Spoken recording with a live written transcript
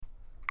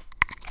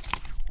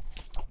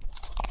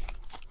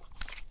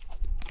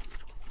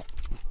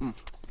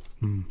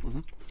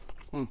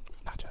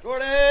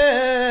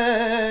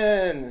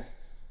Jordan!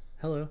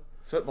 Hello.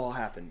 Football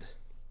happened.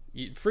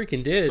 You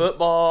freaking did.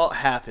 Football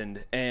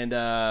happened. And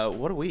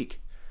what a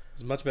week. It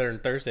was much better than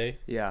Thursday.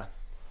 Yeah.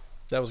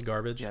 That was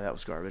garbage. Yeah, that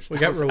was garbage. We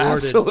That got was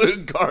rewarded.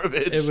 Absolute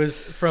garbage. It was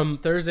from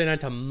Thursday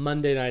night to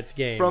Monday night's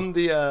game. from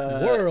the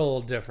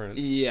World difference.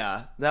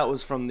 Yeah, that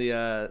was from the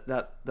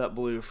that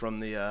blew from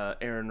the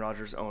Aaron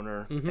Rodgers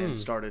owner and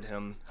started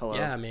him. Hello,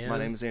 Yeah, man. My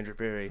name is Andrew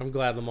Perry. I'm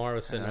glad Lamar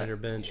was sitting on your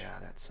bench. Yeah,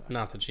 that sucked.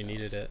 Not that you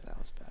needed it. That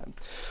was bad.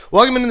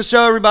 Welcome into the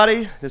show,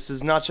 everybody. This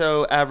is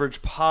Nacho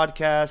Average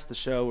Podcast, the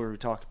show where we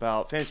talk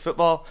about fantasy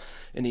football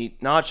and eat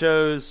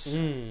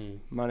nachos.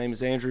 My name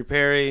is Andrew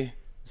Perry.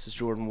 This is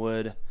Jordan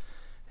Wood.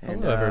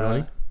 And, Hello,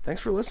 everybody.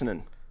 Thanks for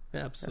listening.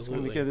 Absolutely. That's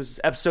going to be good. This is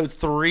episode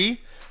 3.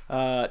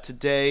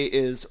 Today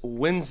is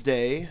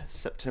Wednesday,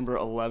 September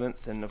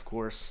 11th. And, of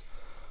course,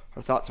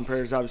 our thoughts and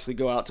prayers obviously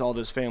go out to all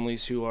those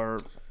families who are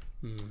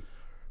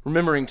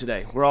remembering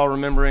today. We're all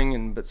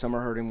remembering, but some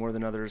are hurting more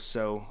than others.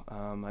 So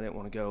I didn't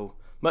want to go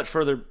much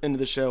further into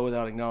the show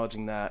without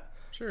acknowledging that.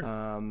 Sure.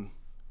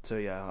 So,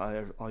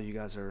 yeah, all you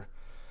guys are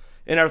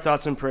in our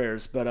thoughts and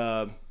prayers.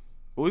 But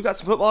we've got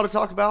some football to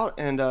talk about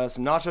and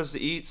some nachos to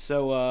eat.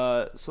 So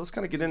let's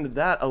kind of get into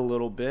that a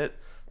little bit.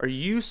 Are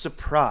you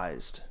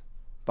surprised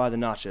by the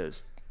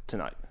nachos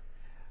tonight?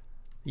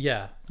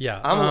 Yeah.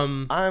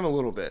 I'm a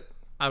little bit.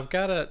 I've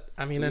got to.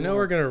 I mean, I know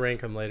we're gonna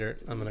rank them later.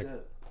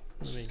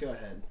 Let's just go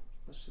ahead.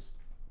 Let's just.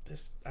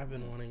 This I've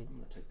been wanting. I'm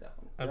gonna take that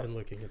one. I've been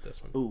looking at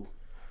this one. Ooh.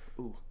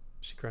 Is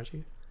she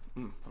crunchy?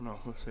 Oh no.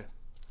 Let's see.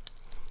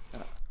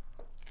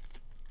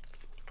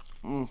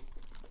 Oh,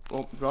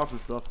 dropping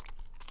stuff.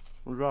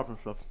 We're dropping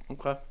stuff.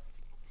 Okay.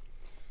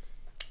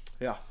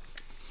 Yeah.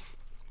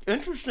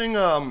 Interesting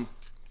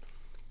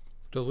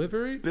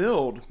Delivery?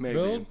 build, maybe.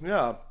 Build?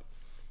 Yeah.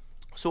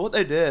 So what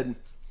they did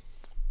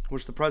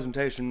was the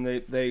presentation.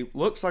 They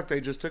looks like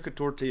they just took a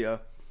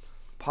tortilla,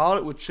 piled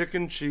it with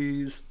chicken,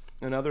 cheese,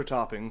 and other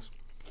toppings,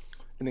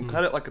 and then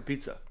cut it like a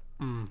pizza.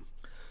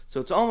 So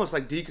it's almost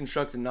like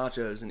deconstructed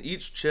nachos, and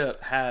each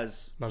chip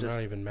has I'm just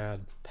not even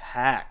mad.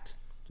 packed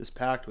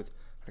with.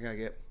 I gotta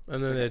get.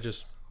 And then they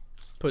just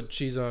put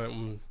cheese on it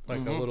and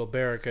like a little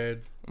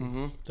barricade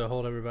to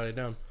hold everybody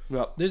down.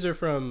 Yep. These are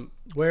from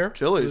where?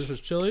 Chili's. This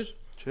was Chili's?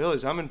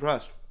 Chili's. I'm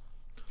impressed.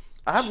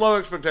 I had low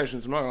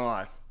expectations. I'm not gonna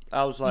lie.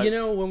 I was like, You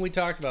know, when we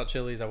talked about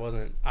Chili's, I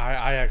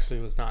actually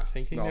was not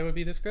thinking they would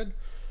be this good.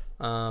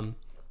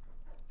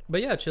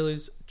 But yeah,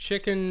 Chili's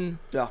chicken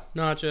yeah.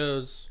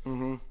 nachos,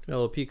 a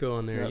little pico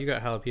on there. Yep. You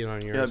got jalapeno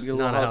on yours. Yeah, you get a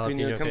little Not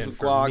jalapeno. It comes fan with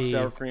for guac, me.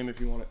 sour cream if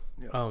you want it.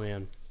 Yeah. Oh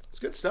man, It's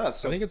good stuff.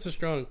 So I think it's a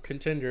strong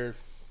contender.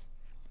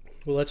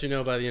 We'll let you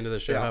know by the end of the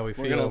show how we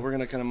feel. We're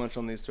gonna kind of munch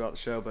on these throughout the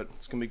show, but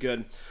it's gonna be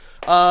good.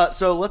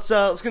 So let's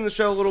get into the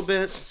show a little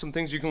bit. Some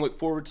things you can look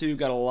forward to.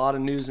 Got a lot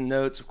of news and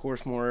notes. Of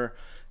course, more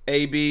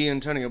AB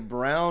Antonio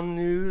Brown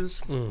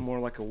news. More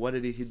like a what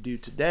did he do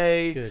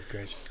today? Good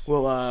gracious.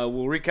 We'll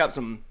recap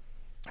some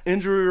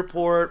injury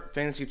report,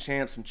 fantasy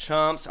champs and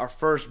chumps. Our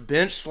first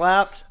bench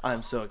slapped.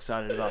 I'm so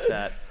excited about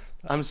that.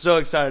 I'm so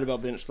excited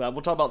about bench slap.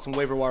 We'll talk about some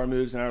waiver wire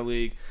moves in our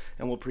league,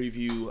 and we'll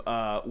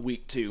preview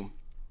week 2.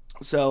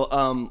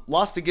 So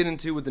lots to get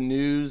into with the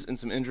news and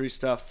some injury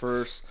stuff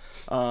first.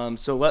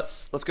 So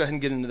let's go ahead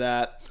and get into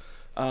that.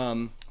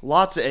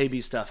 Lots of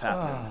AB stuff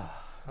happening.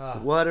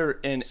 What are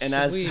and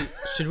as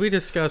should we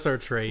discuss our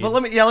trade? but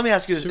let me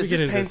ask you this: Should we is get this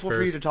into this painful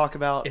for you first? to talk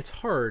about? It's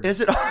hard.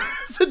 Is it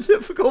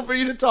difficult for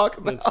you to talk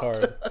about? It's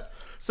hard.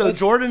 So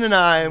Jordan and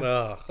I,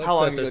 Let's how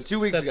long set ago? the- 2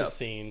 weeks set ago. The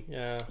scene.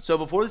 Yeah, So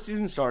before the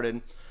season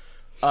started,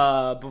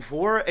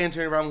 before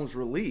Antonio Brown was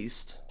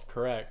released,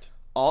 correct.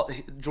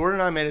 Jordan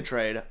and I made a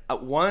trade.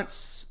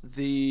 Once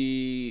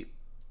the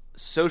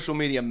social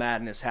media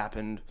madness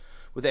happened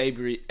with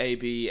AB,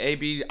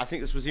 I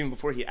think this was even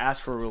before he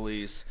asked for a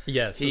release.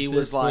 Yes, he this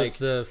was like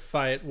the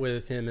fight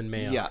with him and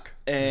Mayock. yeah,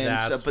 and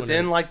That's but when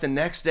then like the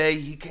next day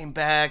he came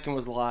back and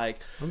was like,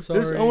 I'm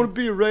sorry. I want to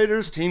be a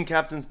Raiders team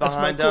captain's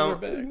behind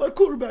That's my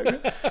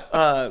quarterback.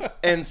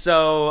 And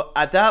so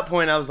at that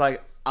point I was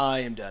like, I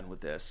am done with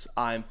this.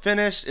 I'm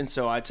finished. And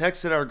so I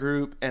texted our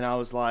group and I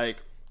was like,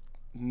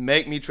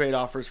 make me trade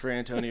offers for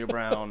Antonio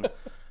Brown.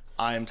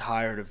 I am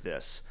tired of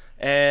this.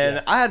 And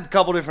Yes. I had a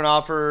couple different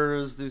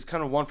offers. These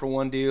kind of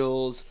 1-for-1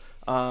 deals.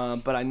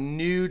 But I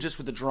knew just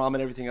with the drama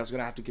and everything, I was going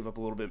to have to give up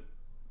a little bit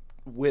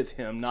with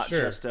him, not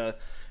Sure. just a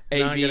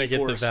Not AB gonna get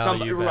for the value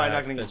somebody. Right, back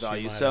not going to that get you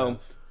value. might So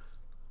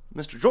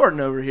have. Mr. Jordan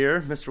over here,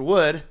 Mr.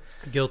 Wood,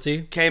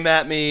 Guilty. came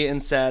at me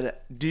and said,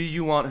 do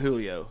you want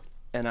Julio?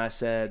 And I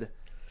said,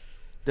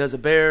 does a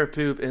bear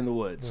poop in the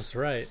woods? That's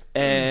right.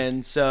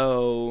 And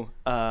so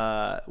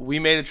we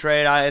made a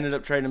trade. I ended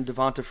up trading him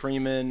Devonta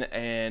Freeman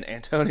and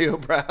Antonio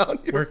Brown.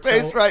 Your Worked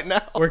face out- right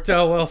now. Worked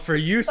out well for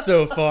you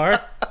so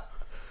far.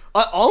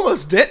 I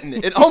almost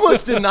didn't. It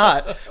almost did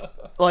not.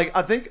 Like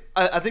I think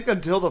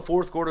until the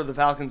fourth quarter of the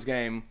Falcons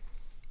game,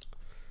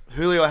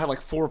 Julio had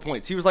like 4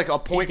 points. He was like a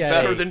point got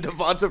better a than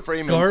Devonta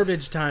Freeman.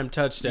 Garbage time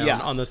touchdown Yeah.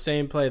 on the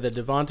same play that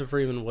Devonta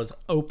Freeman was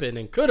open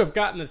and could have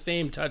gotten the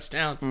same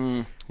touchdown.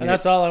 And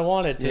that's all I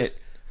wanted. Just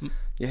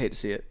You hate to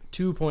see it.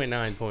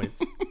 2.9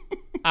 points.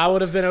 I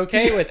would have been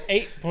okay with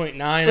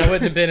 8.9. I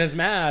wouldn't have been as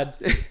mad.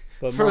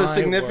 But for a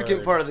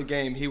significant part of the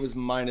game, he was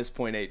minus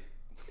 0.8.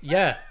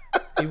 Yeah,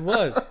 he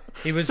was.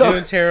 He was So,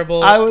 doing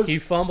terrible. He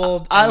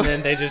fumbled, and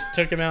then they just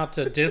took him out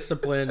to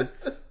discipline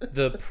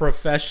the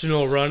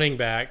professional running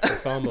back for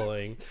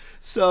fumbling.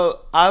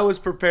 So I was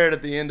prepared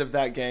at the end of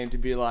that game to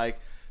be like,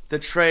 the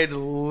trade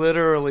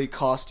literally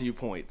cost you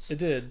points. It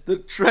did. The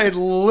trade, it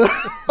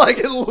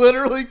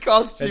literally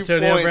cost you points.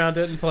 Antonio Brown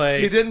didn't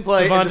play. He didn't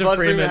play. Devonta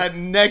Freeman had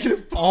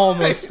negative points.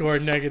 Almost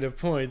scored negative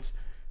points.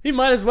 He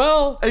might as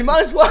well. He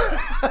might as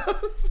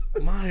well.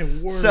 My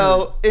word.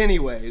 So,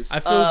 anyways. I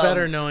feel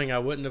better knowing I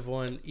wouldn't have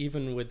won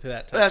even with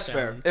that touchdown. That's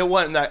fair. It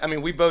wasn't that. I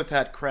mean, we both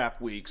had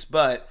crap weeks,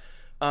 but...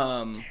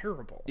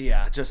 terrible.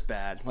 Yeah, just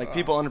bad. Like,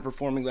 people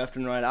underperforming left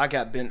and right. I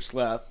got bench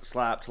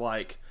slapped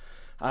like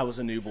I was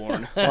a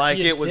newborn. Like,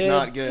 it was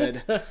not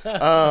good.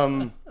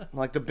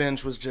 Like, the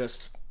bench was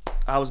just...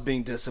 I was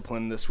being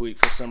disciplined this week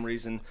for some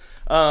reason.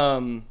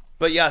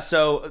 But yeah,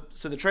 so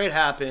the trade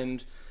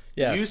happened.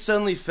 Yes. You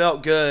suddenly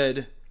felt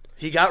good.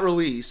 He got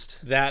released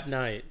that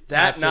night.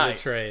 After the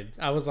trade,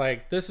 I was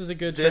like, "This is a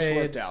good trade." This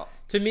worked out.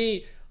 To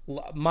me,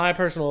 my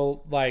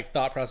personal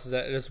thought process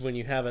is when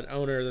you have an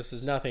owner. This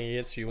is nothing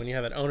against you. When you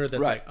have an owner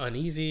that's like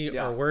uneasy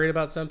or worried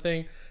about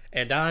something,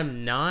 and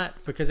I'm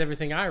not, because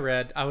everything I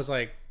read, I was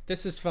like,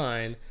 "This is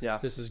fine. Yeah.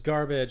 This is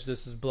garbage.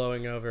 This is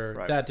blowing over.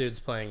 Right. That dude's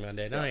playing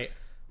Monday night.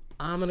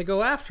 I'm gonna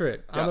go after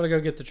it. I'm gonna go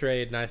get the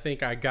trade, and I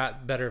think I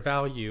got better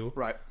value.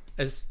 Right.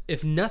 As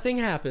if nothing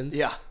happens,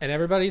 and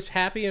everybody's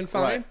happy and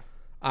fine." Right.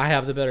 I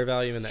have the better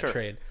value in that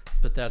trade.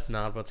 But that's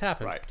not what's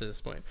happened to this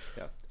point.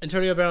 Yeah.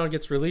 Antonio Brown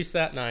gets released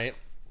that night,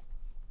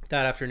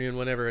 that afternoon,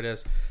 whenever it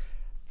is,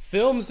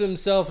 films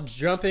himself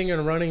jumping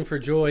and running for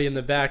joy in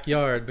the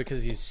backyard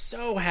because he's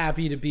so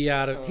happy to be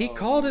out of... He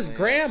called his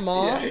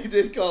grandma. Yeah, he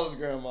did call his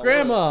grandma.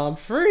 Grandma, I'm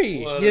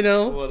free, What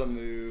a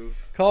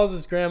move. Calls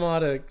his grandma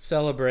to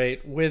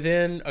celebrate.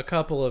 Within a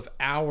couple of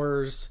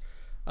hours...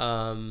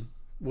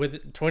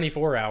 with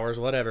 24 hours,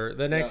 whatever.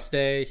 The next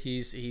day,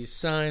 he's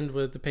signed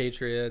with the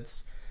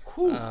Patriots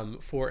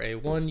for a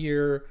 1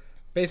 year,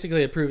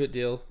 basically a prove-it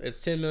deal. It's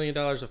 $10 million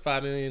of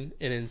 $5 million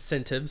in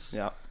incentives.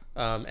 Yeah.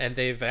 And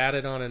they've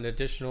added on an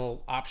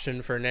additional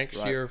option for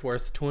next year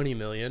worth $20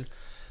 million.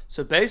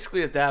 So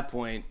basically, at that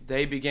point,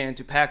 they began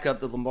to pack up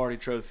the Lombardi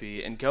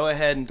Trophy and go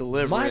ahead and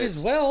deliver Might as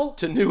well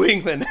to New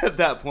England at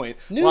that point.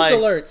 News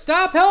alert!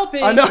 Stop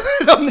helping! I know.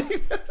 I don't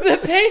need the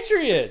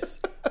Patriots.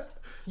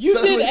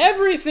 You did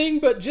everything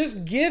but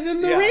just give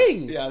him the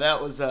rings. Yeah, that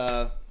was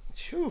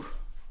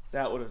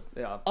that would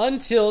have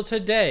until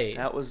today.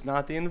 That was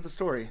not the end of the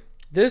story.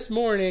 This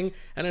morning,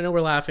 and I know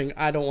we're laughing.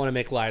 I don't want to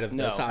make light of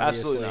this. No,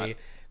 obviously, absolutely not.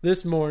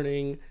 This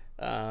morning,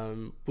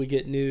 we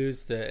get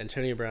news that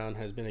Antonio Brown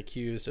has been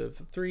accused of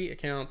 3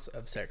 accounts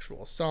of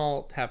sexual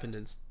assault. Happened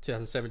in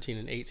 2017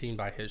 and 18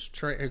 by his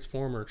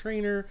former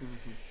trainer.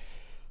 Mm-hmm.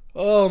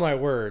 Oh my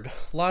word.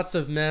 Lots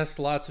of mess,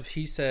 lots of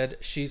he said,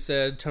 she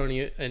said.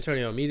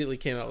 Antonio immediately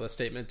came out with a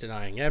statement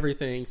denying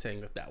everything,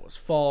 saying that was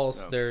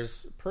false. No.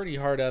 There's pretty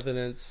hard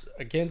evidence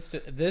against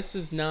it. This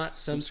is not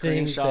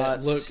something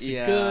that looks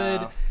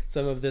good.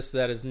 Some of this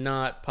that is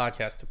not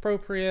podcast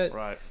appropriate.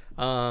 Right.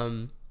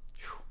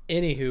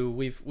 Anywho,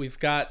 we've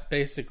got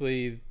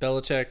basically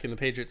Belichick and the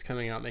Patriots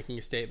coming out making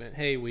a statement.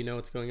 Hey, we know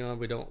what's going on.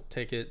 We don't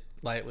take it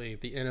lightly.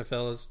 The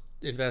NFL is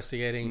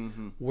investigating.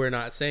 Mm-hmm. We're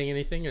not saying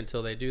anything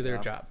until they do their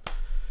job.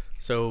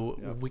 So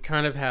we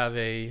kind of have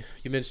you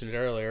mentioned it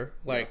earlier,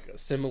 a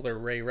similar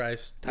Ray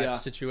Rice type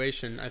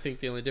situation. I think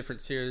the only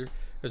difference here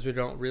is we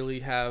don't really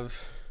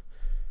have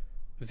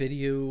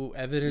video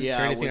evidence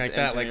or anything like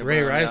that. Like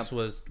Ray Rice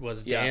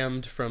was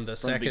damned from the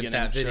second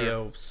that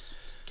video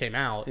came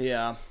out.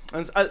 Yeah.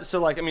 And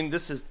so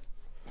this is...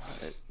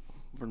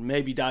 We're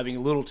maybe diving a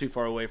little too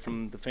far away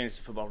from the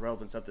fantasy football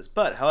relevance of this.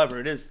 But, however,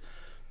 it is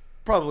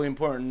probably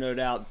important to note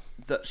out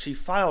that she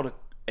filed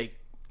a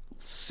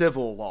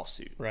civil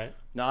lawsuit. Right.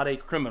 Not a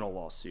criminal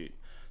lawsuit.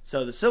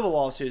 So the civil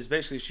lawsuit is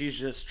basically she's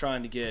just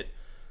trying to get...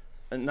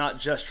 Not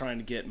just trying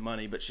to get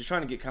money, but she's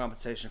trying to get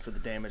compensation for the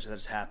damage that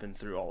has happened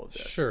through all of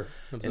this. Sure.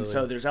 Absolutely. And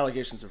so there's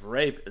allegations of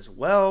rape as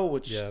well,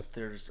 which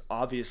there's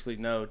obviously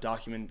no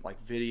document,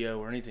 video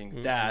or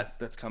anything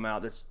that's come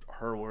out. That's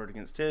her word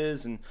against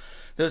his and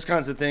those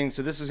kinds of things.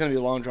 So this is going to be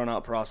a long,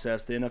 drawn-out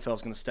process. The NFL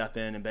is going to step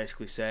in and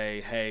basically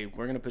say, hey,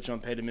 we're going to put you on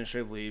paid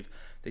administrative leave.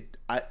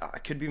 I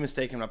could be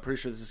mistaken, but I'm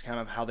pretty sure this is kind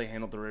of how they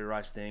handled the Ray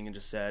Rice thing and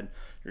just said,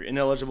 you're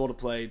ineligible to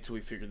play until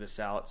we figure this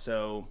out.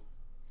 So...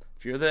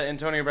 If you're the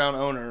Antonio Brown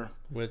owner...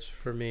 Which,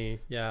 for me,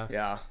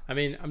 Yeah. I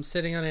mean, I'm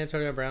sitting on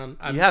Antonio Brown.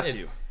 You have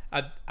to.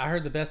 I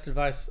heard the best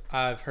advice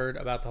I've heard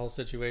about the whole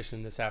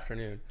situation this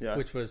afternoon,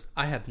 which was,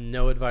 I have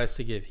no advice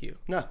to give you.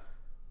 No.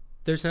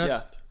 There's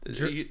not...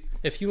 Yeah.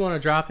 If you want to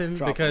drop him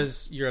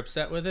because you're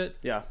upset with it...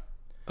 Yeah.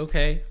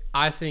 Okay.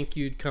 I think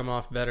you'd come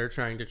off better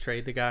trying to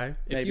trade the guy.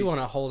 Maybe. If you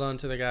want to hold on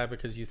to the guy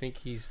because you think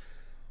he's...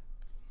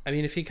 I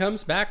mean, if he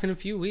comes back in a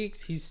few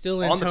weeks, he's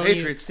still on the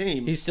Patriots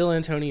team. He's still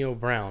Antonio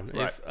Brown.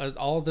 Right. If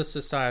all this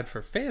aside,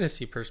 for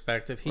fantasy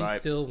perspective, he's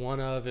still one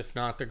of, if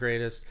not the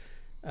greatest,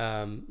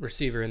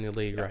 receiver in the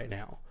league right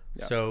now.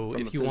 Yeah. So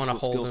From if a you want to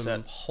physical hold skill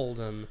him, hold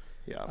him.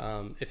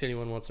 Yeah. If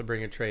anyone wants to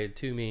bring a trade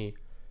to me,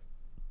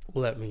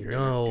 let me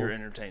know. You're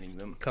entertaining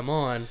them. Come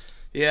on.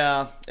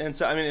 Yeah, and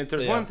so I mean, if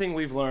there's Yeah. one thing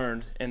we've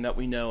learned and that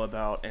we know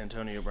about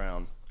Antonio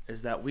Brown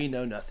is that we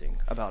know nothing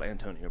about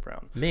Antonio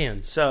Brown.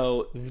 Man,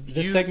 So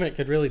this segment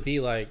could really be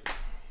like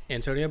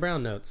Antonio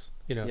Brown notes,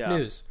 Yeah.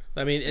 news.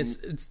 I mean,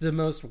 it's the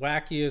most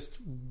wackiest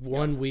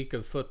 1 week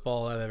of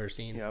football I've ever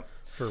seen Yep.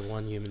 for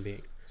one human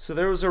being. So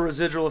there was a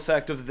residual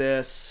effect of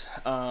this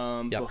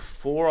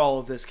before all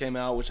of this came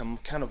out, which I'm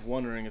kind of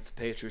wondering if the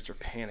Patriots are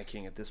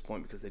panicking at this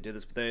point because they did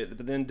this. But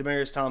then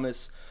Demaryius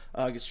Thomas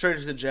gets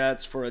traded to the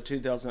Jets for a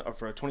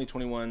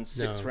 2021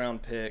 sixth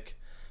round pick.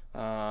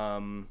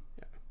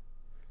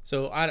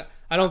 So I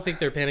don't think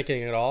they're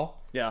panicking at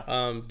all. Yeah.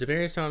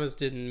 Demaryius Thomas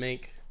didn't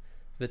make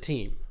the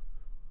team.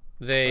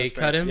 They That's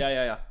cut fair. him.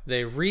 Yeah.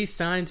 They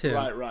re-signed him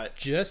Right.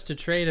 just to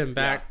trade him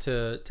back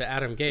to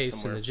Adam Gase and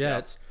somewhere. the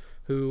Jets,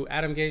 who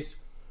Adam Gase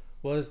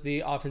was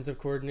the offensive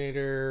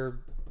coordinator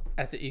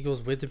at the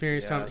Eagles with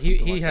Demaryius Thomas. He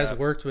something like has that.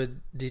 worked with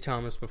D.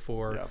 Thomas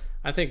before. Yeah.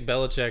 I think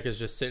Belichick is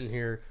just sitting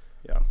here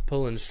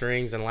pulling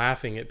strings and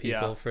laughing at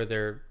people for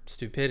their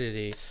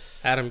stupidity.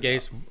 Adam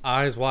Gase,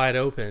 eyes wide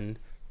open,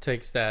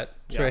 takes that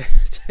trade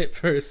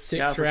for a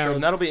sixth For round. sure.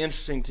 And that'll be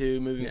interesting too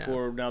moving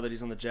forward now that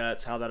he's on the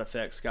Jets, how that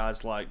affects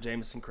guys like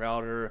Jamison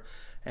Crowder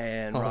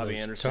and All Robbie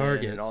those Anderson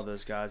targets. and all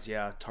those guys.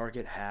 Yeah,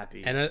 target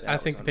happy. And That I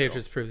was think the unreal.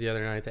 Patriots proved the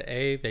other night that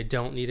A, they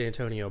don't need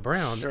Antonio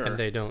Brown, Sure. and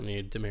they don't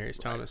need Demaryius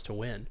Thomas to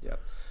win. Yep.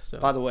 So,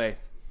 By the way,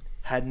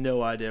 had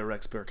no idea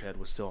Rex Burkhead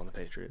was still on the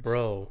Patriots.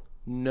 bro,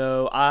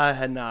 No, I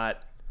had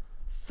not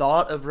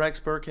thought of Rex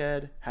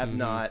Burkhead. Have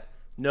not.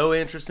 No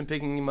interest in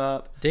picking him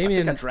up. I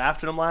Damian- think I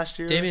drafted him last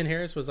year. Damian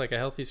Harris was like a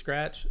healthy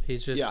scratch.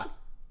 He's just,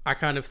 I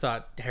kind of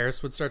thought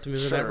Harris would start to move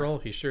in that Sure. role.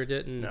 He sure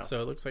didn't. No.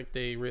 So it looks like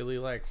they really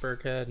like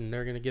Burkhead, and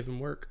they're going to give him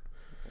work.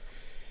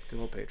 Good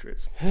old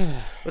Patriots.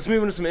 Let's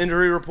move into some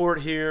injury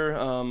report here.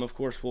 Of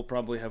course, we'll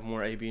probably have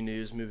more AB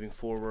news moving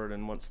forward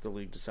and once the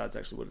league decides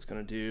actually what it's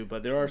going to do.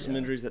 But there are some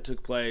injuries that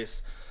took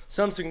place.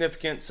 Some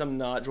significant, some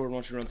not. Jordan, why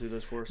don't you run through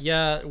those for us?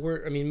 Yeah,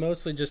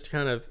 mostly just to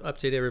kind of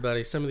update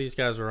everybody. Some of these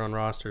guys were on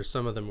rosters,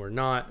 some of them were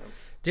not.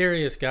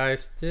 Darius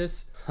Geis,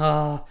 this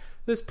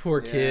poor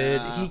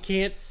kid,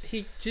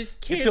 he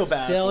just can't feel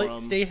bad for him.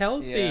 stay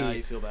healthy. Yeah,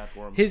 you feel bad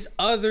for him. His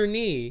other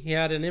knee, he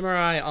had an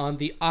MRI on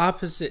the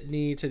opposite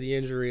knee to the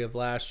injury of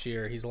last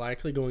year. He's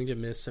likely going to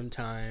miss some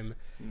time.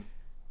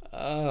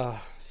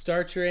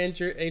 Start your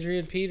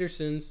Adrian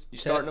Petersons. You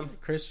starting him?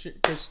 Chris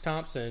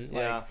Thompson.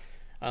 Yeah.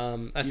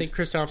 I think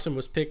Chris Thompson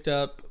was picked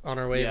up on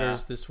our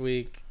waivers this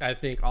week. I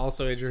think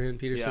also Adrian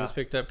Peterson was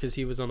picked up because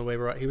he was on the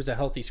waiver. He was a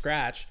healthy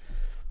scratch.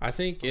 I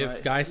think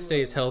if Guy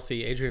stays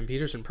healthy, Adrian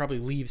Peterson probably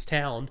leaves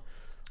town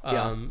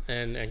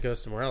and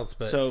goes somewhere else.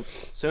 But So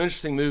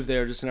interesting move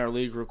there just in our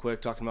league real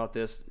quick talking about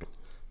this.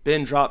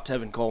 Ben dropped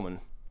Tevin Coleman.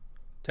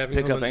 Tevin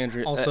Pick up Coleman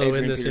Adrian in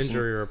this Peterson.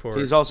 injury report.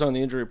 He's also on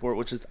the injury report,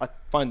 which is I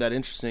find that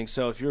interesting.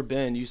 So if you're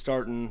Ben, you're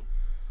starting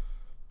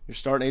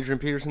Adrian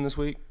Peterson this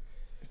week,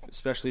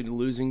 especially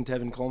losing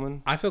Tevin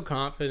Coleman. I feel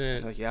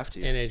confident Like you have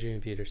to. in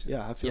Adrian Peterson.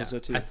 Yeah, I feel so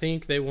too. I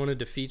think they wanted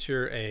to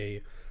feature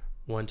a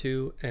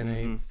 1-2 and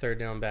a third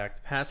down back.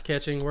 The pass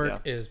catching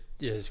work is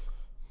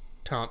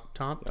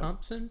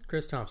Thompson,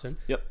 Chris Thompson.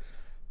 Yep.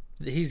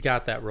 He's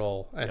got that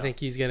role. I think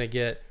he's going to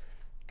get,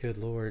 good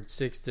Lord,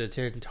 6 to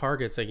 10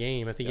 targets a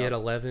game. I think he had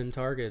 11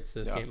 targets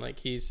this game. Like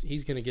he's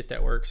going to get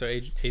that work. So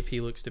AP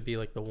looks to be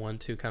like the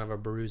 1-2 kind of a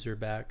bruiser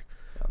back.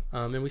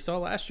 And we saw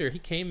last year he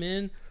came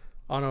in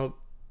on a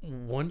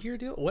 1-year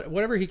deal,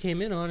 whatever he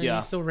came in on, and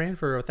he still ran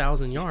for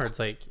 1,000 yards.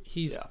 Like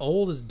he's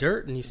old as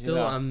dirt, and he's still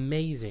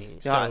amazing.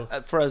 Yeah,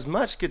 So for as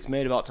much gets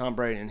made about Tom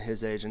Brady and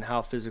his age and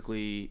how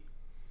physically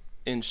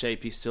in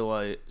shape he still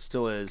is,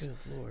 good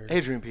Lord,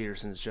 Adrian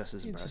Peterson is just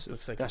as it impressive. just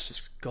looks like That's he's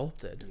just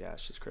sculpted. yeah,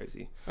 it's just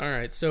crazy. All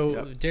right,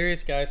 so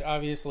Darius Guys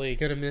obviously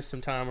going to miss some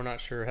time. We're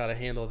not sure how to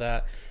handle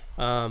that.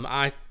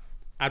 I'd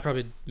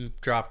probably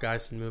drop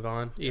Guys and move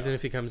on, even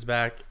if he comes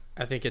back.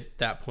 I think at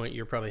that point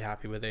you're probably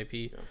happy with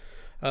AP.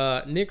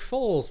 Nick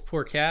Foles,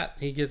 poor cat.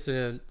 He gets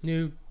a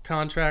new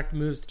contract,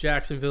 moves to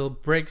Jacksonville,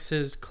 breaks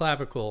his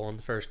clavicle on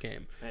the first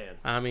game. Man.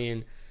 I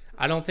mean,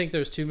 I don't think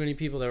there's too many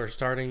people that were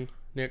starting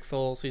Nick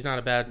Foles. He's not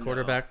a bad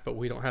quarterback, but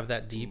we don't have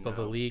that deep of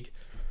a league.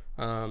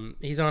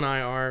 He's on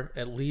IR.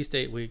 At least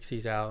 8 weeks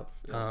he's out.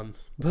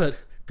 But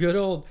good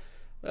old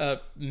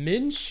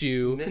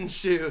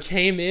Minshew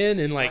came in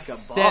and like a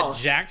set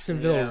boss.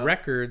 Jacksonville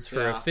records for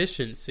Yeah.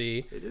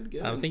 efficiency. They did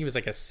good. I think he was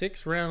like a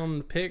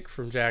 6th-round pick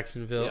from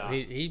Jacksonville. Yeah.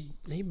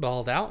 He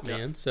balled out,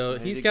 man. So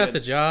he he's did got good. the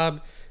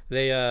job.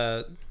 They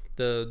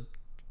the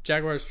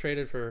Jaguars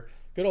traded for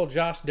good old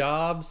Josh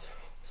Dobbs.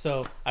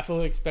 So I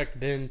fully expect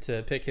Ben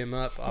to pick him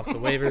up off the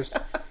waivers.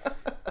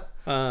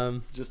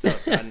 Just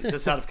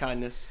out of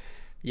kindness.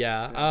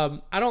 Yeah.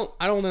 I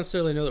don't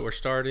necessarily know that we're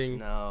starting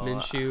No,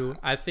 Minshew.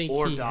 I think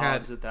Or he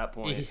Dobbs had at that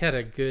point. he had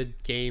a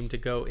good game to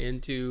go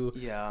into.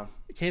 Yeah.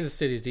 Kansas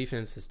City's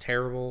defense is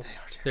terrible.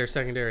 Their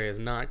secondary is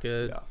not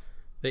good. Yeah.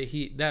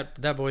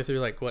 that boy threw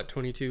like what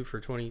 22 for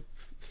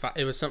 25.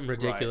 It was something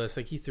ridiculous.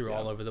 Like he threw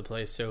all over the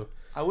place. So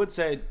I would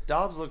say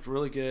Dobbs looked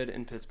really good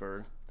in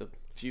Pittsburgh. The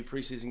few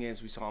preseason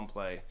games we saw him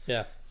play.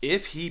 yeah,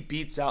 If he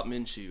beats out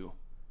Minshew,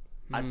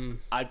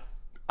 I'd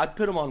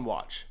put him on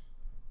watch.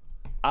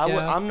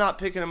 I'm not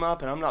picking him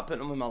up and I'm not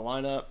putting him in my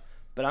lineup,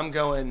 but I'm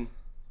going,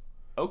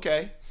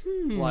 okay,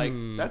 like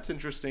that's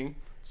interesting.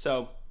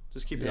 So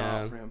just keep an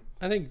eye out for him.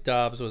 I think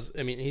Dobbs was.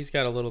 I mean, he's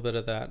got a little bit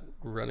of that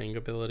running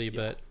ability,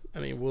 but I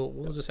mean,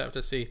 we'll just have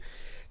to see.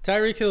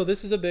 Tyreek Hill,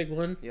 this is a big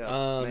one.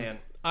 Yeah, man.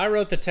 I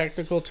wrote the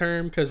technical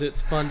term because it's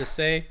fun to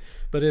say,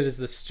 but it is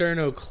the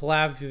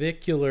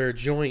sternoclavicular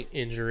joint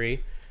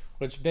injury,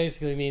 which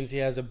basically means he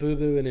has a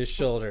boo-boo in his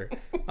shoulder,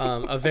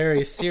 a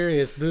very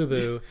serious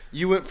boo-boo.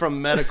 You went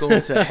from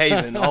medical to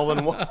Haven all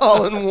in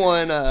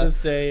one.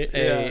 Just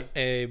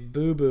a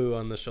boo-boo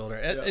on the shoulder.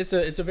 It's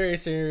a very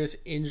serious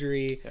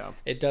injury. Yeah.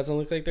 It doesn't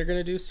look like they're going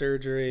to do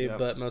surgery,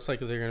 but most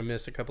likely they're going to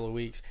miss a couple of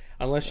weeks,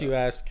 unless you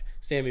ask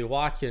Sammy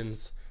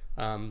Watkins,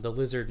 the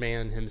lizard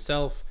man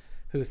himself,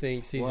 who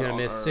thinks he's going to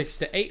miss 6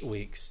 to 8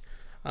 weeks.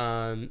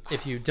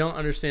 If you don't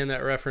understand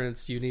that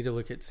reference, you need to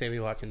look at Sammy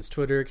Watkins'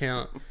 Twitter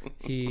account.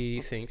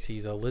 He thinks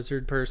he's a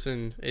lizard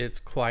person. It's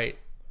quite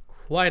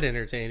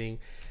entertaining.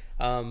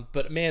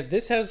 But man,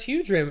 this has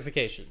huge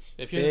ramifications.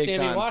 If you're the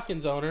Sammy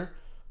Watkins owner,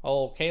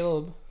 old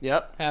Caleb,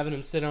 having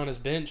him sit on his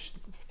bench,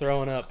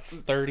 throwing up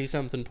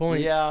 30-something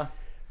points. Yeah.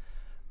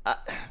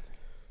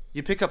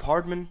 You pick up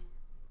Hardman.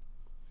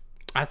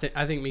 I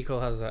think Miko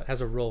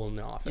has a role in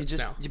the offense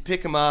now. You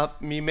pick him up.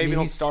 Maybe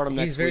don't start him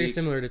next week. He's very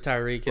similar to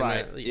Tyreek,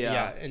 right?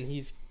 And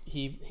he's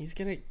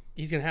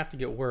gonna have to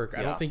get work.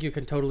 I don't think you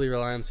can totally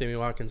rely on Sammy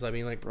Watkins. I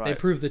mean, they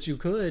proved that you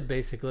could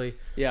basically.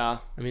 Yeah.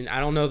 I mean, I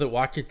don't know that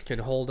Watkins can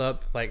hold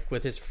up like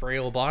with his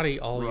frail body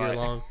all year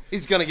long.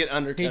 He's gonna get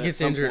undercut. He gets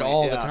injured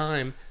all the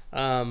time.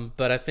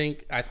 But I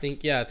think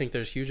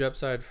there's huge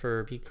upside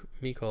for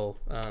Miko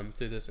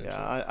through this incident.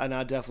 Yeah,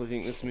 I definitely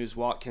think this moves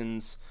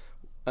Watkins.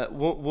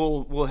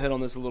 We'll hit on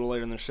this a little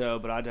later in the show,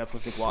 but I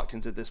definitely think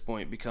Watkins at this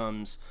point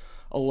becomes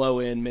a low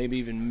end, maybe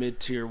even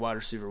mid tier wide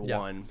receiver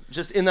one,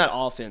 just in that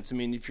offense. I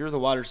mean, if you're the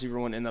wide receiver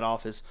one in that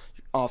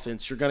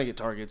offense, you're gonna get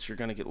targets, you're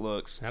gonna get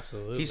looks.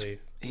 Absolutely,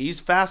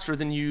 he's faster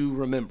than you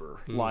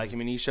remember. Like, I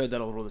mean, he showed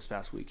that a little this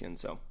past weekend.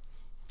 So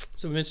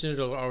we mentioned it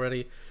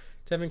already.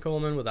 Tevin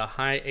Coleman with a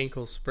high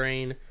ankle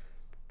sprain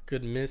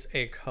could miss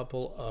a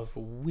couple of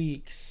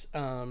weeks.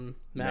 Matt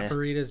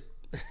Breida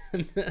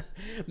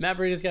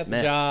Breida's got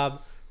the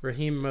job.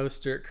 Raheem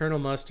Mostert, Colonel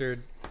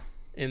Mustard,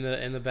 in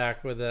the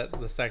back with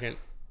the second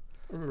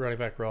running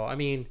back role. I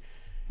mean,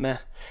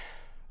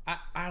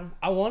 I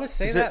want to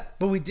say that,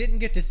 but we didn't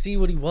get to see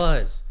what he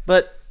was.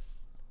 But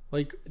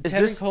like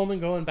Tevin Coleman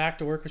going back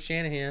to work with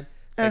Shanahan,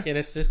 like in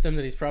a system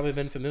that he's probably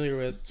been familiar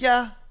with.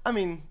 Yeah, I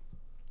mean,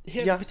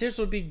 his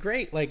potential would be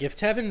great. Like if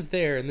Tevin's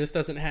there and this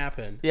doesn't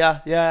happen,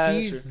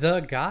 he's the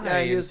guy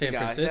in San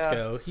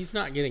Francisco. Yeah. He's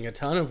not getting a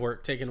ton of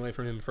work taken away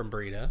from him from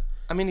Breida.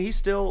 I mean, he's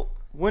still.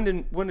 When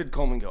did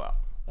Coleman go out?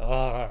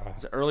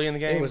 Was it early in the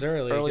game? It was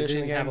early because he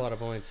didn't have a lot of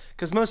points.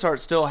 Because Mostert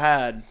still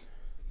had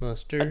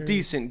Mustard, a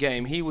decent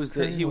game. He was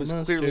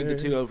clearly the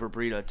two over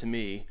Breida to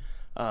me,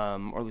 or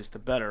at least the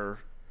better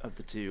of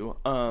the two.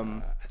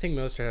 I think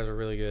Mostert has a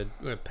really good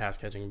pass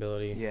catching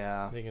ability.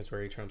 Yeah, I think it's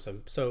where he trumps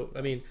him. So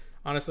I mean,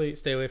 honestly,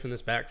 stay away from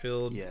this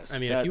backfield. Yes, I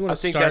mean, if you want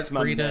to start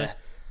Breida,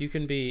 you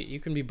can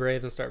be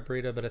brave and start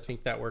Breida, but I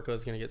think that workload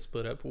is going to get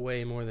split up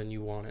way more than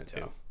you want it to.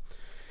 Yeah.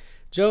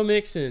 Joe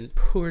Mixon,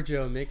 poor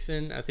Joe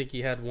Mixon. I think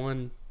he had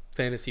one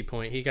fantasy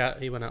point.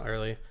 He went out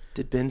early.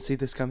 Did Ben see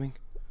this coming?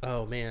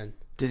 Oh man,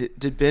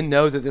 did Ben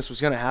know that this was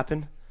going to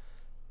happen?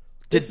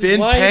 Did Ben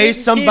pay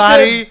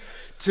somebody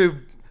to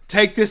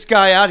take this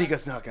guy out? He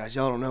goes, "No, guys,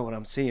 y'all don't know what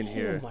I'm seeing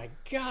here." Oh my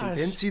gosh! Did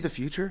Ben see the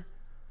future?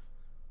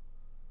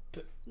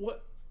 But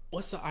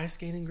what's the ice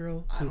skating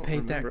girl who paid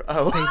remember.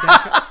 that? Paid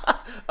that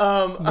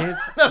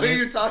know who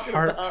you're talking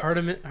about.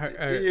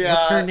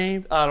 What's her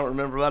name? I don't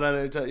remember. But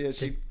I know.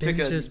 She took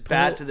a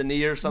bat to the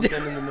knee or something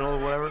in the middle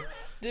of whatever.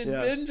 Did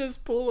Ben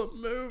just pull a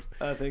move?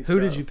 I think so. Who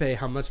did you pay?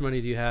 How much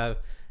money do you have?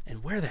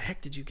 And where the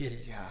heck did you get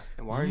it? Yeah.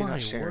 And why are you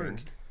not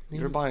sharing?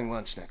 You're buying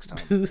lunch next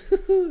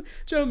time.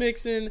 Joe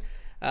Mixon,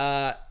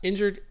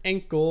 injured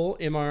ankle.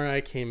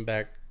 MRI came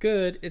back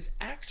good. It's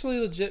actually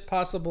legit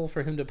possible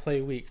for him to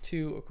play week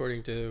 2,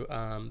 according to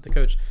the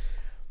coach.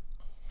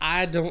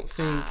 I don't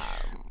think.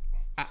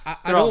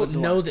 I don't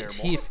know that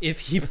if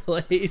he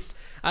plays,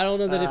 I don't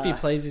know that if he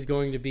plays, he's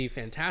going to be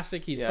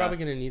fantastic. He's probably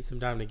going to need some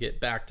time to get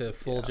back to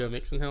full Joe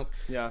Mixon health.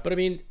 Yeah. But I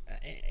mean,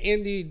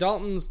 Andy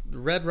Dalton's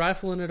red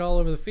rifling it all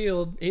over the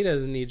field. He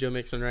doesn't need Joe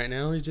Mixon right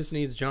now. He just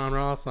needs John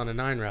Ross on a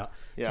 9 route.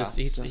 Yeah.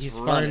 He's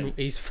fine.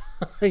 He's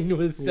fine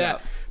with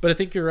that. But I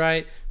think you're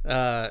right.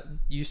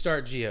 You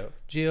start Gio.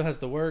 Gio has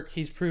the work.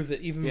 He's proved that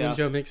even when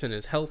Joe Mixon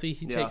is healthy,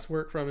 he takes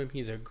work from him.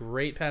 He's a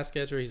great pass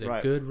catcher. He's a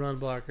good run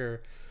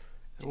blocker.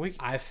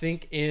 I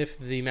think if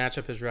the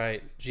matchup is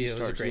right, Gio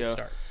is a great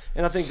start.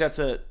 And I think that's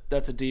a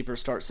deeper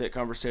start sit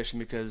conversation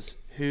because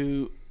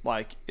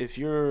if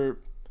you're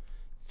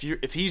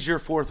if he's your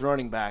fourth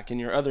running back and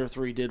your other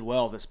three did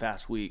well this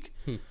past week,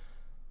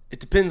 it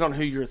depends on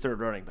who your third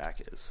running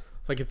back is.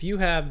 Like if you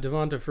have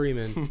Devonta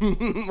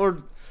Freeman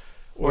or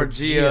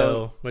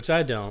Gio, which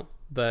I don't,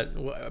 but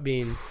I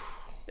mean,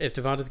 if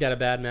Devonta's got a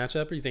bad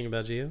matchup, are you thinking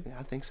about Gio? Yeah,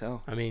 I think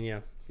so. I mean, yeah.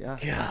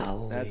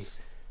 Golly.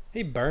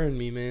 He burned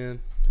me,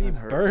 man. He That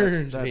hurt.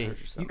 burned That me. hurt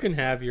your You can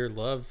have your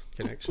love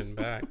connection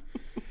back.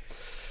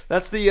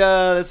 That's the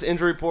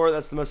injury report.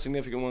 That's the most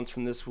significant ones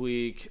from this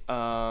week.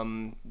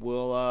 We'll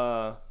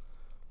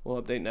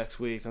update next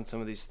week on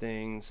some of these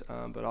things.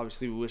 But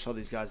obviously, we wish all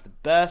these guys the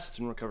best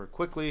and recover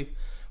quickly.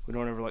 We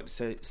don't ever like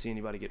to see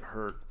anybody get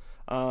hurt.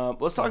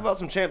 Let's talk about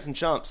some champs and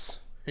chumps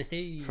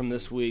from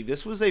this week.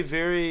 This was a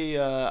very,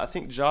 I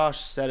think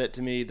Josh said it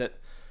to me that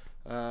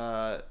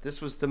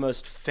this was the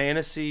most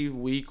fantasy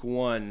week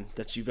one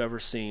that you've ever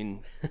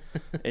seen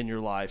in your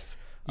life.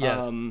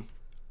 Yes.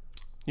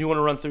 You want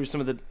to run through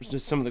some of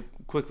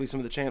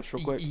the champs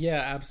real quick? Yeah,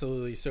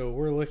 absolutely. So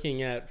we're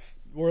looking at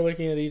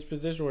each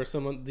position where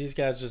these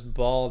guys just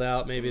balled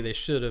out. Maybe they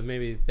should have.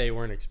 Maybe they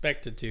weren't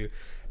expected to.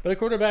 But at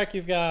quarterback,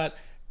 you've got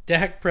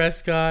Dak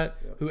Prescott,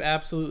 who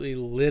absolutely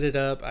lit it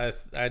up.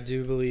 I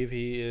do believe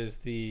he is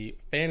the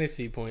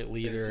fantasy point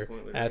leader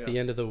at the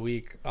end of the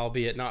week,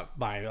 albeit not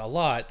by a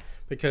lot,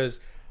 because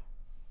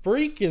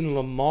freaking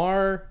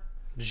Lamar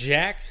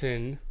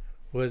Jackson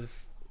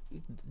with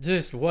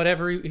just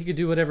whatever he could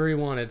do whatever he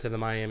wanted to the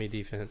Miami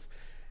defense,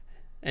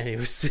 and he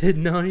was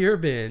sitting on your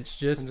bench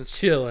just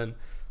chilling.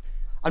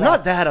 I'm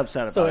not that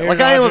upset about it.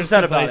 Aaron I am Rodgers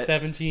upset could play about it.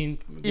 17.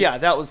 Yeah,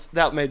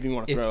 that made me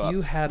want to throw up. If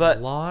you had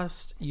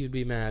lost, you'd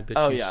be mad,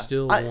 but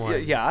still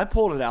won. I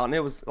pulled it out, and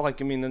it was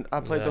like, I mean, I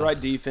played the right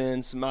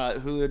defense.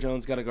 Julio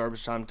Jones got a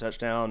garbage time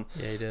touchdown.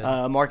 Yeah, he did.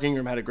 Mark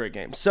Ingram had a great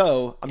game.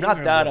 So I'm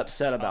not that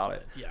upset about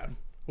it. Yeah.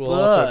 We'll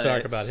also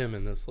talk about him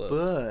in this list.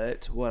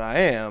 But what I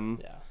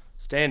am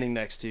standing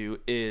next to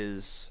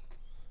is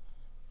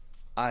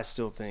I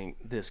still think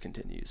this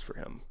continues for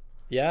him.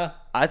 Yeah?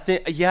 I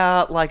think,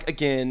 like,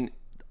 again,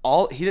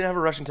 he didn't have a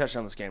rushing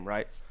touchdown this game,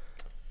 right?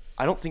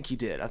 I don't think he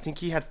did. I think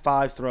he had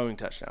 5 throwing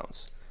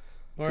touchdowns.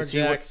 Lamar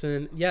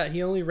Jackson,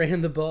 he only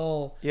ran the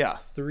ball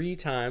 3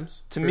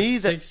 times for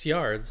 6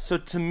 yards. So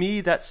to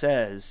me, that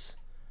says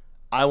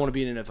I want to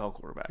be an NFL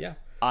quarterback. Yeah.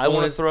 I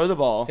want to throw the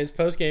ball. His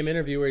post-game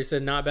interview where he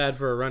said not bad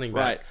for a running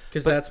back. Right.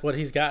 Because that's what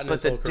he's gotten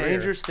his whole career. But the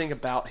dangerous thing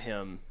about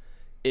him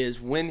is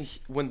when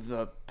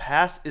the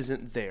pass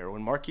isn't there,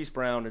 when Marquise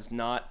Brown is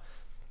not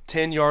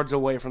 10 yards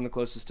away from the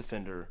closest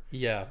defender.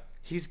 Yeah.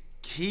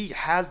 He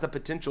has the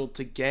potential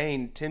to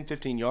gain 10,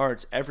 15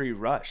 yards every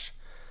rush.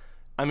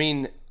 I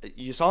mean,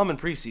 you saw him in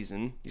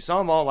preseason. You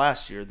saw him all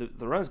last year.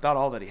 The run is about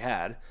all that he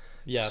had.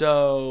 Yeah.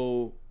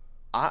 So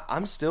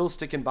I'm still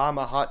sticking by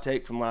my hot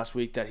take from last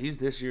week that he's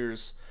this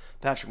year's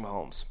Patrick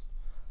Mahomes.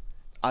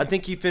 I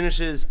think he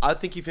finishes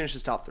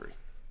top 3.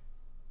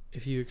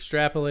 If you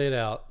extrapolate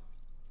out.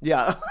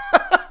 Yeah.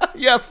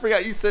 Yeah, I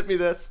forgot you sent me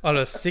this. On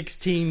a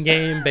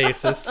 16-game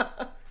basis,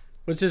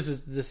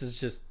 this is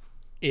just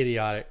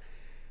idiotic.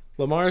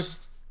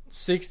 Lamar's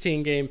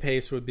 16-game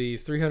pace would be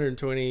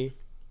 320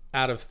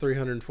 out of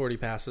 340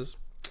 passes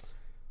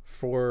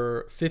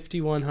for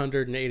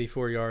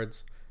 5,184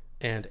 yards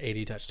and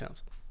 80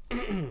 touchdowns.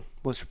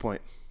 What's your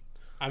point?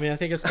 I mean, I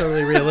think it's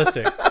totally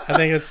realistic. I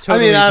think it's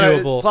totally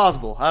doable.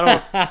 Plausible.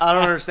 I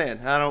don't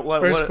understand.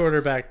 First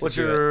quarterback to what's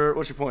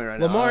your point right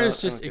now? Lamar is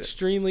just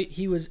extremely.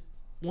 He was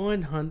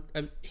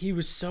 100. He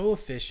was so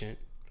efficient.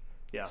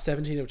 Yeah.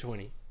 17 of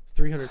 20,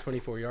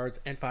 324 yards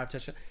and 5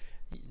 touchdowns.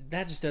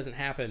 That just doesn't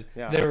happen.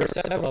 Yeah. There were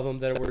several of them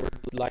that were,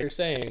 like you're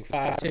saying,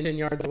 5-10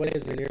 yards away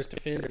as the nearest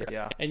defender.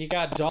 Yeah. And you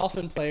got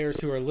Dolphin players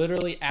who are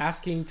literally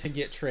asking to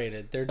get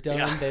traded. They're done.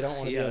 Yeah. They don't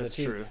want to be on the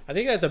team. True. I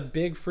think that's a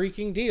big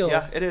freaking deal.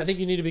 Yeah, it is. I think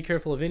you need to be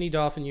careful of any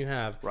Dolphin you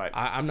have. Right.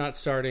 I'm not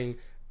starting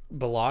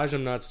Ballage.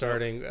 I'm not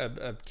starting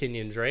a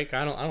Kenyon Drake.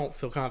 I don't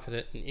feel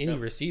confident in any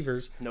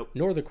receivers. Nope.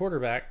 Nor the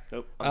quarterback.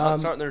 Nope. I'm not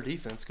starting their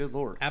defense. Good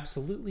Lord.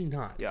 Absolutely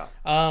not. Yeah.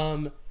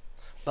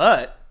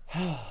 But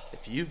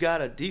if you've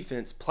got a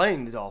defense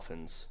playing the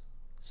Dolphins,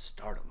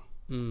 start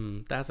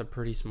them. That's a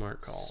pretty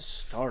smart call.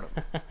 Start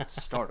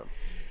them.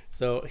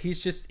 So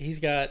he's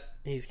got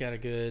a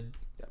good.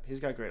 Yeah,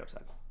 he's got great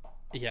upside.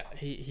 Yeah,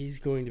 he's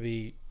going to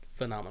be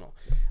phenomenal.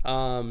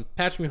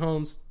 Patrick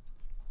Mahomes.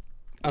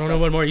 I don't know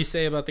what more you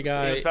say about the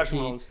guy. It was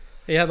Patrick Mahomes.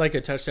 He had like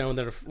a touchdown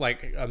within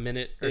like a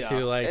minute or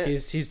two. Like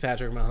he's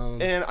Patrick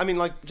Mahomes. And I mean,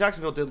 like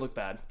Jacksonville did look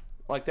bad.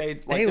 Like their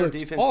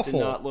defense awful. Did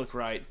not look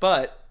right.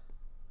 But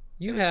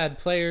you had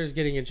players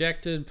getting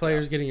ejected,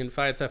 players getting in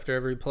fights after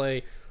every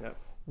play.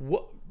 Yeah.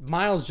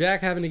 Miles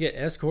Jack having to get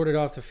escorted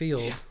off the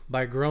field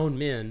by grown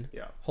men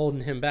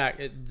holding him back.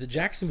 The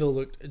Jacksonville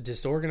looked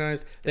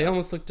disorganized. They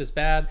almost looked as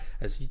bad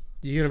as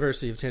the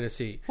University of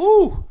Tennessee.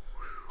 Woo!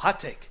 Hot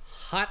take.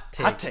 I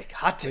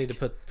need to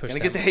push. Gonna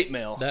get the hate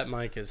mail. That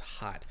mic is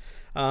hot.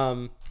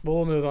 But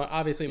we'll move on.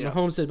 Obviously,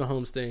 Mahomes did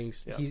Mahomes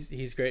things. Yeah.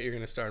 He's great. You're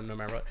going to start him no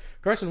matter what.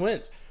 Carson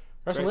Wentz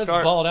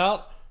balled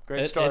out.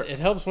 Great start. It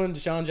helps when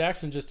Deshaun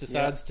Jackson just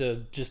decides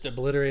to just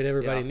obliterate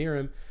everybody near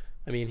him.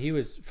 I mean, he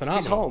was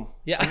phenomenal. He's home.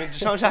 Yeah. I mean,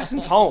 Deshaun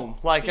Jackson's home.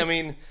 Like, I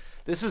mean,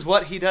 This is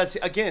what he does.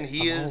 Again,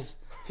 he is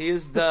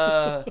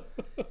the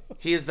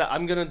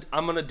I'm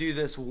gonna do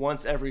this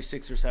once every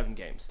 6 or 7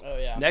 games. Oh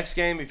yeah. Next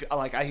game, if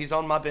he's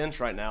on my bench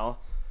right now.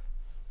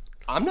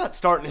 I'm not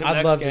starting him next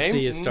game. I'd love to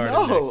see you start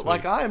him next week.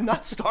 Like I am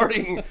not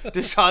starting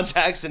Deshaun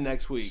Jackson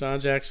next week.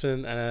 Deshaun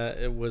Jackson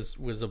it was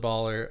a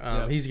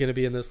baller. He's going to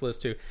be in this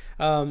list too.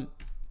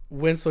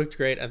 Wentz looked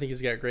great. I think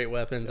he's got great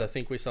weapons. I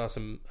think we saw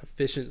some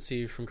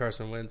efficiency from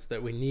Carson Wentz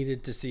that we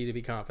needed to see to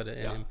be confident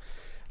in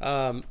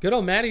him. Good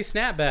old Matty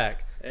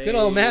Snapback. Good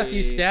old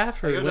Matthew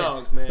Stafford. Good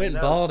dogs, man. Went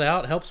and balled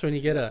out. Helps when you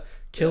get a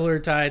killer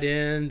tight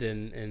end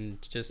and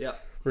just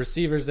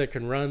receivers that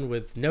can run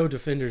with no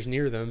defenders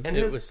near them. And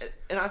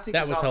I think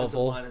that was offensive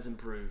helpful. line has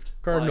improved.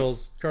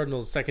 Cardinals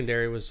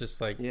secondary was just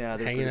like they're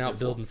hanging out,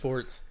 pitiful. building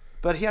forts.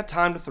 But he had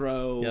time to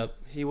throw. Yep.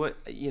 He would,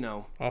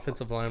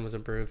 Offensive line was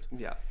improved.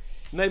 Yeah.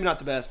 Maybe not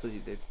the best, but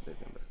they've been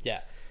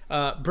better.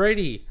 Yeah.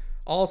 Brady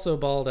also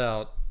balled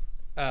out.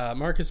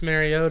 Marcus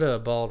Mariota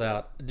balled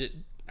out.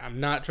 I'm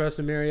not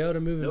trusting Mariota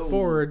moving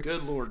forward.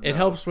 Good Lord. It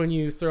helps when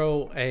you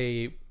throw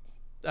a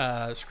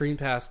screen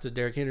pass to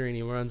Derrick Henry and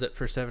he runs it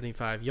for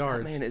 75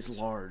 yards. That man is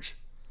large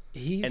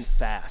He's and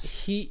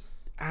fast.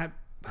 I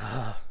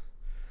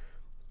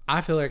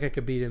feel like I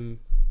could beat him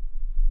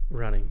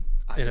running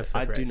in a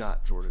foot race. I do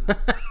not, Jordan.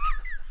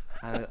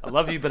 I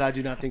love you, but I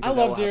do not think I that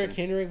love will Derrick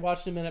happen. Henry.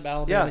 Watched him in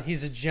Alabama. Yeah.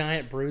 He's a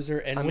giant bruiser,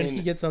 and when he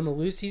gets on the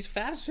loose, he's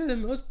faster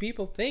than most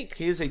people think.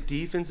 He is a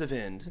defensive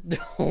end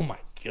Oh my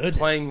goodness!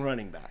 playing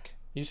running back.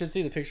 You should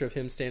see the picture of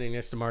him standing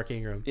next to Mark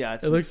Ingram. Yeah,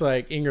 it looks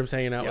like Ingram's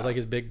hanging out with like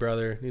his big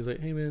brother. He's like,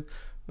 "Hey man."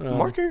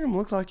 Mark Ingram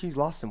looked like he's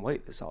lost some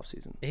weight this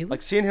offseason. He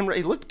Like seeing him,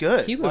 he looked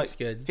good. He looks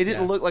good. He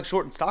didn't look like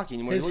short and stocky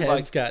anymore. His he looked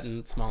head's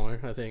gotten smaller,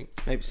 I think.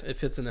 Maybe so. It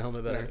fits in the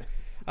helmet better. Maybe.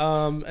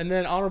 And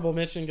then honorable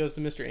mention goes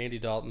to Mr. Andy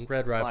Dalton,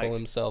 Red Rifle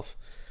himself.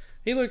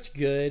 He looked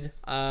good.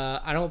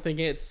 I don't think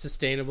it's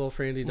sustainable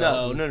for Andy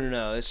Dalton.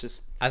 No. It's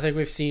just I think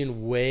we've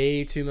seen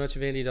way too much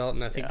of Andy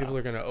Dalton. I think people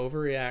are going to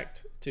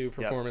overreact to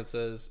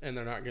performances, and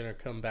they're not going to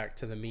come back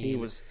to the mean. he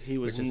was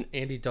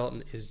Andy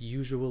Dalton is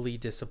usually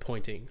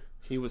disappointing.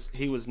 he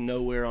was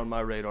nowhere on my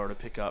radar to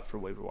pick up for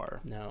waiver wire.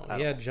 No,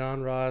 he had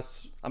John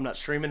Ross I'm not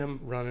streaming him.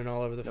 running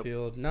all over the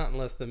field. Not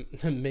unless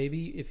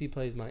maybe if he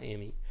plays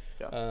Miami,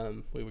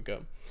 we would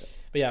go.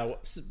 But yeah,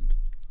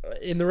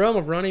 in the realm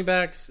of running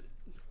backs,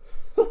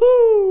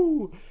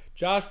 woo-hoo,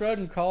 Josh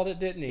Roden called it,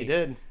 didn't he? He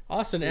did.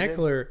 Austin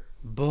Eckler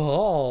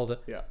balled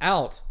Yeah.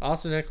 out.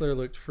 Austin Eckler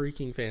looked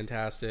freaking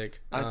fantastic.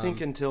 I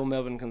think until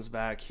Melvin comes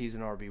back, he's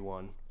an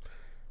RB1.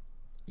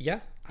 Yeah,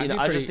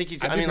 I just think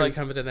he's. I'd I be mean, pretty like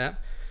confident in that.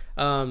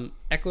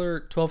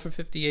 Eckler 12 for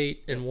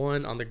 58 and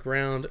 1 on the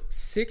ground,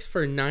 6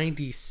 for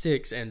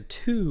 96 and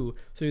 2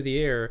 through the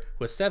air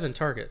with 7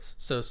 targets.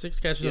 So 6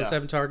 catches on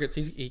 7 targets.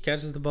 He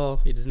catches the ball.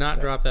 He does not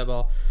drop that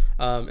ball.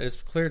 And it's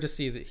clear to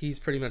see that he's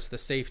pretty much the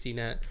safety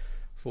net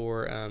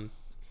for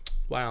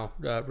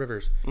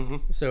Rivers. Mm-hmm.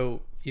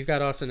 So you've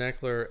got Austin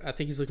Eckler. I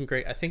think he's looking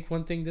great. I think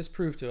one thing this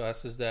proved to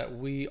us is that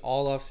we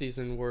all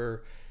offseason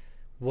were,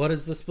 what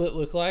does the split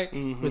look like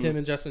with him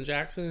and Justin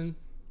Jackson?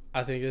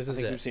 I think this is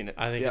it. We've seen it.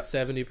 I think it's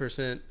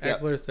 70%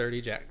 Eckler,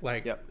 30 Jack.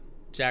 Yep.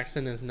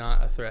 Jackson is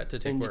not a threat to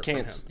take And work from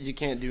him. you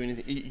can't do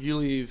anything. You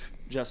leave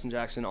Justin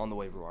Jackson on the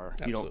waiver wire.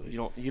 Absolutely.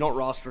 You don't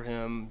roster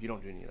him. You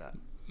don't do any of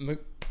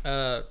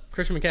that.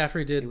 Christian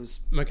McCaffrey did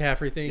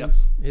McCaffrey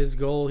things. Yep. His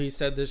goal, he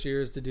said this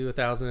year, is to do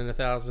 1,000 and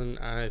 1,000.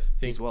 I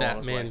think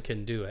that man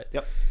can do it.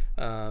 Yep.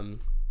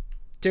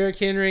 Derrick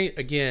Henry,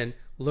 again,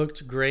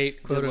 looked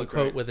great, quote unquote,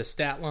 great. with his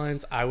stat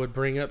lines. I would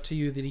bring up to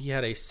you that he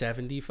had a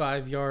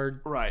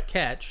 75-yard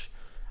catch.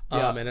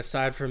 And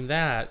aside from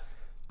that,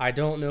 I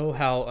don't know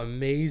how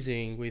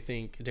amazing we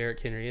think Derrick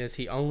Henry is.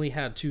 He only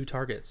had 2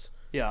 targets.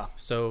 Yeah.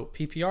 So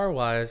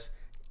PPR-wise,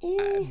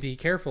 be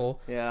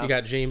careful. Yeah. You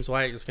got James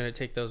White that's going to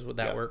take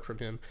that work from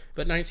him.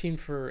 But 19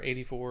 for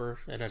 84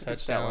 and a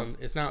touchdown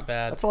is not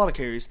bad. That's a lot of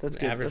carries. That's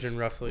good. Averaging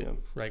roughly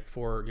like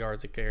 4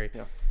 yards a carry.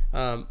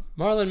 Yeah.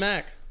 Marlon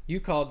Mack,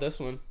 you called this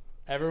one.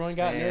 Everyone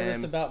got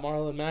nervous about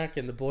Marlon Mack,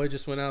 and the boy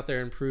just went out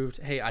there and proved,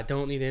 hey, I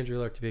don't need Andrew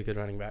Luck to be a good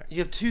running back. You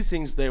have 2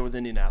 things there with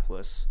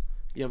Indianapolis.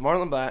 You have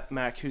Marlon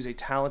Mack, who's a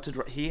talented.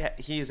 He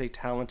is a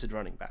talented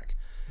running back.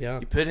 Yeah.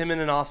 You put him in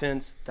an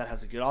offense that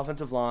has a good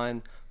offensive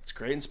line. It's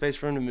great in space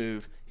for him to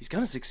move. He's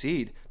going to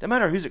succeed. Doesn't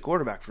matter who's at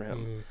quarterback for him.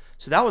 Mm-hmm.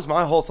 So that was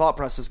my whole thought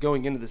process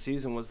going into the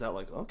season, was that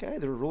like, okay,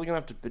 they're really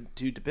going to have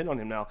to depend on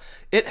him now.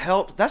 It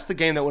helped. That's the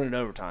game that went in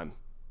overtime.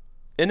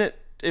 Isn't it?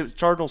 It was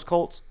Cardinals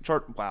Colts.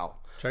 Wow.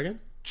 Try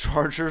again?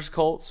 Chargers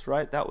Colts,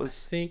 right? That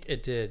was. I think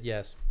it did.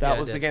 Yes. That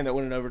was the game that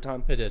went in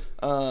overtime. It did.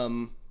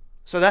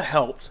 So that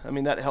helped. I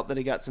mean, that helped that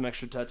he got some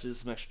extra touches,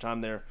 some extra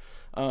time there.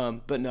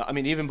 But no, I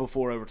mean, even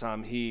before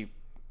overtime, he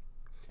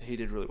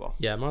did really well.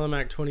 Yeah, Marlon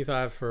Mack,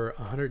 25 for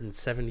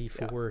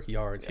 174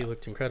 yards. He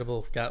looked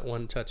incredible. Got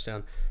 1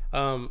 touchdown.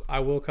 I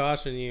will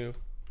caution you,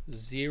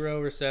 0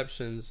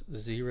 receptions,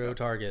 0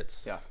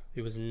 targets. Yeah.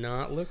 He was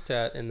not looked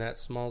at in that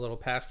small little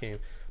pass game,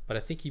 but I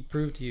think he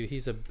proved to you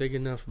he's a big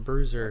enough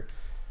bruiser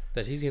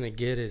that he's going to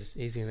get his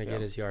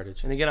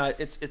yardage. And again,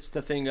 it's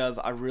the thing of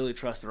I really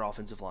trust their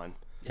offensive line.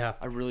 Yeah.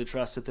 I really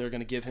trust that they're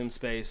going to give him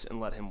space and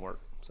let him work.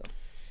 So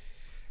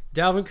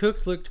Dalvin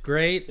Cook looked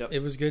great. Yep. It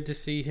was good to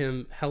see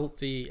him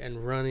healthy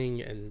and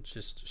running and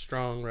just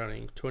strong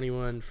running.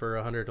 21 for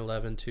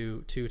 111,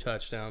 two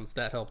touchdowns.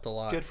 That helped a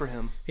lot. good for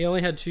him. He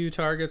only had 2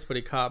 targets, but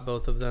he caught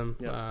both of them.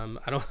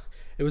 Yep.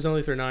 It was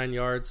only for 9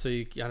 yards, so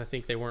you kind of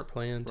think they weren't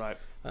planned. Right.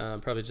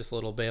 Probably just a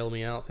little bail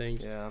me out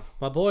things. Yeah.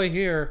 My boy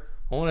here,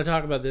 I want to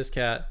talk about this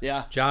cat.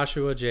 Yeah.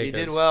 Joshua He Jacobs.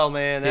 did well,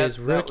 man. His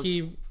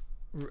rookie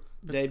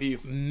debut.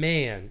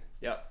 man.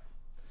 Yep.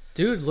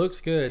 Dude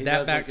looks good. He That does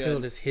look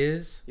backfield good. is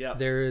his. Yep.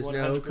 There is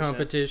no 100%.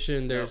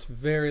 competition. There's Yep.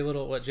 very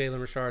little. What Jalen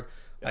Richard,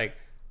 like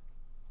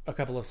a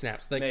couple of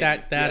snaps, like Maybe.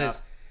 that. Yeah.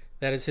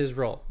 That is his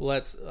role.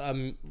 Let's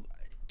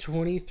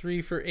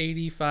 23 for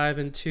 85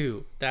 and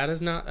 2. That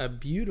is not a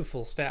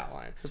beautiful stat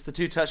line. It's the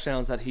 2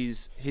 touchdowns that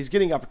he's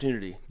getting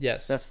opportunity.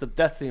 Yes, That's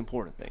the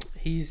important thing.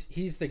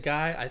 he's the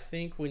guy. I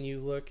think when you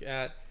look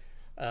at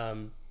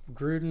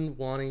Gruden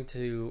wanting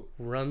to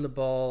run the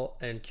ball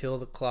and kill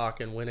the clock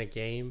and win a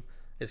game,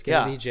 it's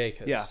going to Yeah. be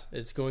Jacobs. Yeah.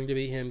 It's going to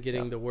be him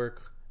getting the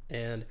work.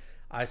 And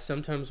I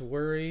sometimes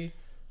worry.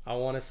 I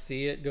want to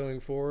see it going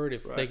forward.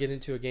 If they get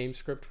into a game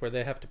script where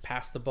they have to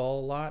pass the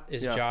ball a lot,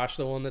 is Yeah. Josh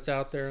the one that's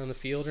out there on the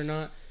field or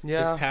not? Yeah.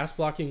 His pass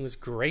blocking was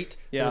great.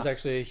 Yeah. It was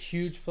actually a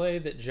huge play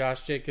that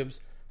Josh Jacobs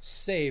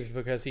saved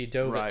because he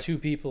dove Right. at 2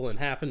 people and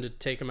happened to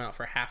take him out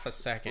for half a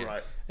second.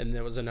 Right. And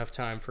there was enough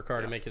time for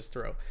Carr to make his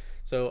throw.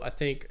 So I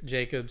think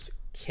Jacobs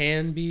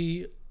can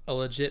be a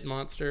legit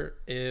monster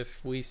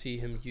if we see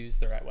him used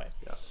the right way.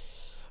 Yeah.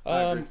 I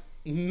agree.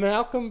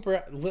 Malcolm,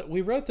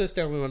 we wrote this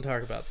down. We want to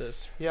talk about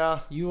this.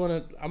 Yeah. I'm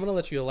going to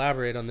let you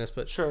elaborate on this,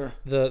 but Sure.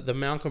 the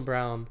Malcolm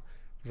Brown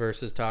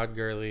versus Todd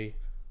Gurley.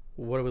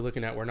 What are we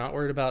looking at? We're not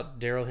worried about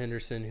Darrell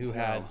Henderson, who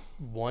had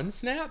 1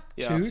 snap,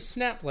 Yeah. 2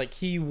 snap. Like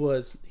he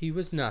was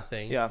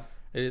nothing. Yeah.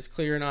 It is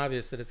clear and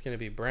obvious that it's going to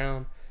be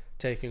Brown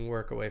taking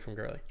work away from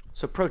Gurley.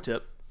 So pro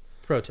tip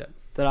Pro tip.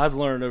 that I've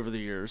learned over the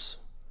years: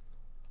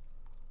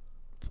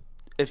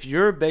 if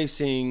you're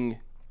basing,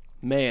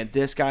 man,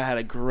 this guy had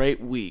a great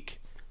week,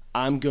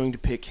 I'm going to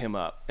pick him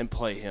up and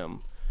play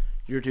him,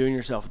 you're doing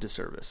yourself a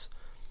disservice.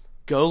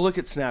 Go look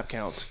at snap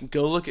counts.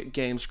 Go look at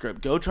game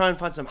script. Go try and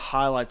find some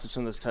highlights of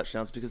some of those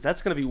touchdowns, because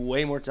that's going to be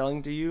way more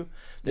telling to you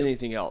than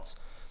anything else.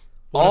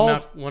 One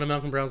of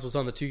Malcolm Brown's was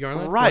on the 2-yard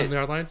line. Right. 1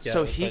 yard line. Yeah, so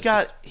it was he like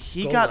got just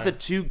he goal got line. the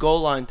 2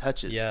 goal line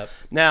touches. Yep.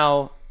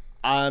 Now,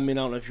 I mean,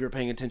 I don't know if you were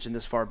paying attention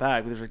this far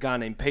back, but there's a guy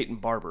named Peyton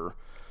Barber,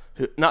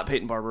 not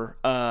Peyton Barber,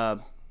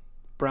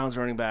 Browns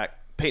running back,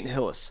 Peyton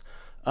Hillis,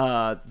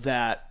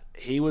 that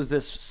he was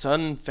this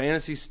sudden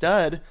fantasy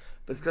stud,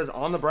 but it's because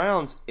on the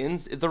Browns, in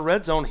the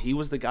red zone, he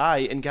was the guy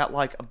and got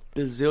like a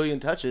bazillion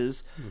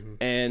touches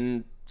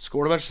and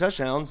scored a bunch of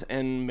touchdowns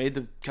and made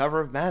the cover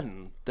of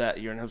Madden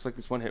that year, and it was like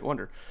this one-hit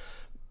wonder.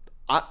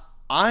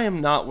 I am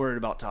not worried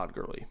about Todd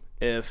Gurley.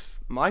 If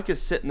Mike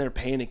is sitting there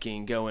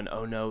panicking, going,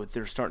 oh no,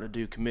 they're starting to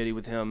do committee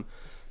with him,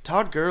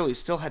 Todd Gurley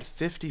still had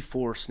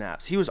 54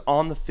 snaps. He was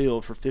on the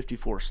field for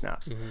 54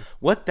 snaps.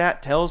 What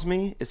that tells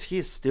me is he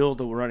is still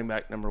the running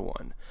back number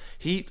 1.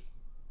 He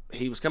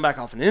was come back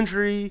off an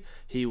injury.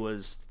 He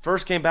was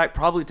first came back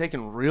probably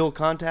taking real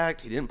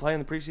contact. He didn't play in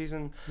the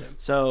preseason.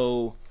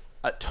 So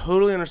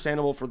totally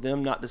understandable for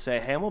them not to say,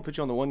 hey, I'm going to put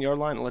you on the 1 yard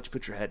line and let you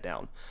put your head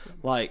down.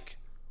 Like,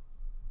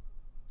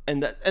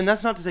 and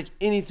that's not to take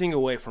anything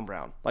away from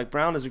Brown. Like,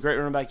 Brown is a great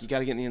running back. You got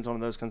to get in the end zone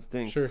and those kinds of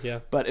things. Sure, yeah.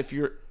 But if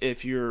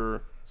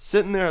you're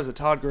sitting there as a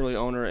Todd Gurley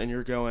owner and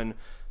you're going,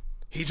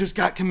 he just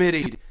got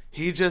committed.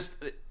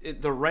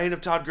 The reign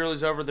of Todd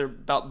Gurley's over. They're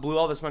about blew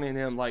all this money in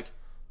him. Like,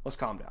 let's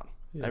calm down.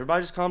 Yeah.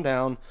 Everybody just calm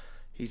down.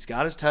 He's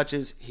got his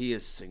touches. He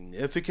is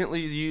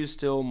significantly used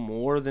still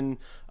more than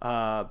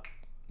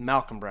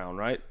Malcolm Brown,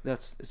 right?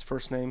 That's his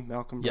first name,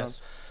 Malcolm Brown.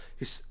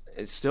 Yes.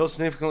 It's still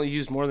significantly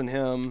used more than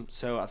him,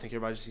 so I think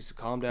everybody just needs to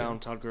calm down.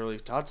 Todd Gurley.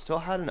 Todd still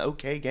had an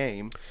okay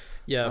game.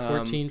 Yeah,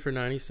 14 for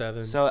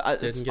 97. So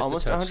Didn't it's get the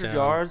almost 100 touchdown.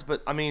 yards,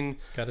 but I mean,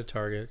 Got a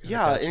target. got a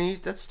yeah, catch. and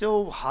that's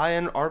still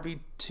high-end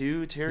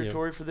RB2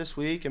 territory for this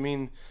week. I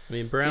mean,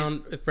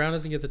 Brown, if Brown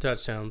doesn't get the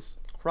touchdowns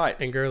right.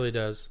 and Gurley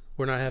does,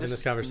 we're not having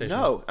this conversation.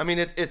 No, I mean,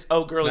 it's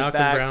Gurley's Malcolm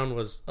back. Brown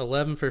was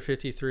 11 for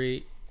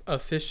 53.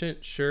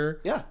 Efficient,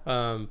 sure. Yeah.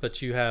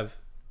 But you have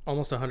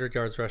almost 100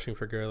 yards rushing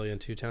for Gurley and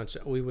 2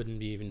 touchdowns. We wouldn't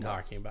be even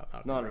talking about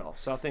Malcolm Not Brown. at all.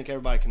 So I think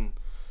everybody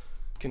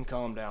can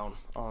calm down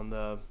on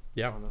the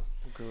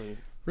Gurley.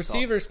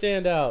 Receiver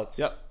standouts.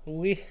 Yep.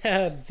 We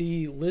had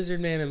the lizard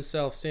man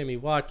himself, Sammy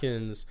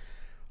Watkins.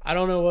 I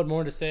don't know what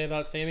more to say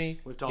about Sammy.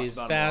 We've talked He's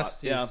about him a lot.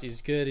 fast. Yeah.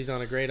 He's good. He's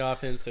on a great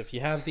offense. If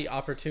you have the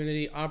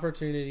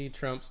opportunity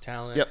trumps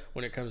talent Yep.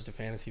 when it comes to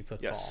fantasy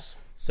football. Yes.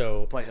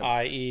 So, Play him.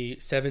 i.e.,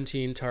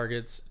 17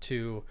 targets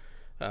to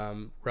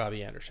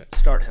Robbie Anderson.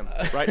 Start him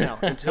right now.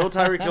 Until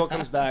Tyreek Hill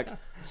comes back,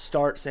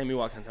 start Sammy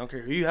Watkins. I don't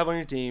care who you have on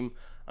your team.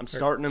 I'm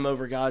starting him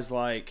over guys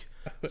like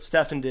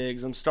Stefan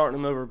Diggs. I'm starting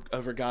him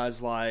over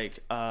guys like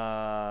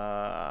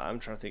I'm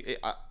trying to think.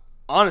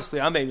 Honestly,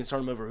 I may even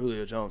start him over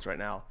Julio Jones right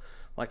now.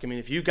 Like, I mean,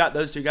 if you've got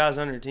those 2 guys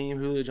on your team,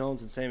 Julio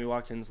Jones and Sammy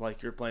Watkins,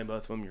 like, you're playing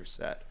both of them, you're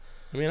set.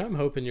 I mean, I'm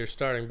hoping you're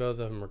starting both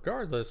of them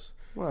regardless.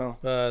 Well,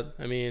 But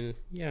I mean,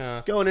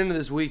 yeah. going into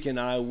this weekend,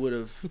 I would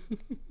have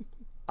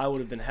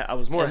been. I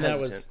was more And that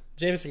hesitant. was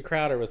Jamison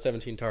Crowder with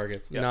 17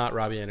 targets, Yep. not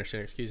Robbie Anderson.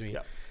 Excuse me.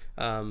 Yep.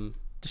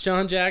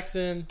 Deshaun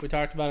Jackson, we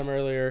talked about him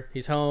earlier.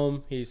 He's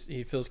home. He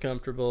feels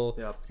comfortable.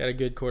 Yep. Got a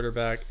good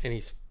quarterback, and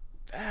he's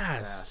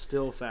fast.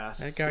 Still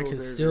fast. That guy can very,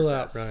 still very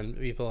fast. outrun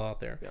people out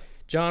there. Yep.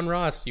 John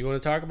Ross, you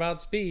want to talk about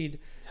speed?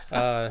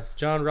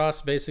 John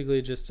Ross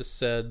basically just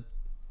said,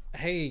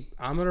 "Hey,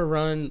 I'm gonna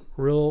run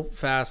real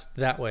fast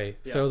that way.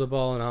 Yeah. Throw the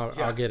ball and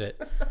I'll get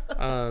it."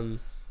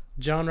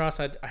 John Ross,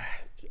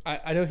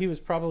 I know he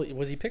was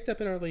he picked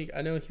up in our league?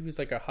 I know he was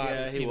like a hot.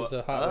 Yeah, he was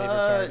a hot waiver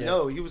target.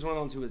 No, he was one of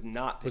the ones who was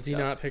not. Picked Was he up.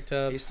 not picked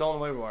up? He's still on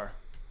the waiver wire.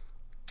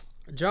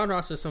 John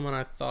Ross is someone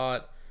I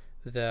thought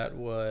that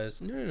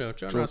was no.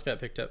 John Ross got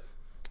picked up.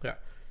 Yeah,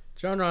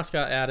 John Ross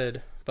got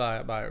added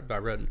by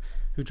Roden,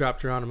 who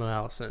dropped Geronimo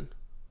Allison.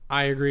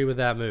 I agree with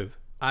that move.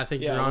 I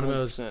think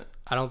Geronimo's. 100%.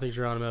 I don't think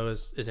Geronimo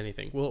is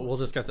anything. We'll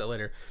discuss that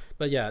later.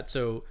 But yeah,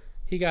 so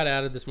he got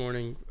added this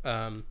morning.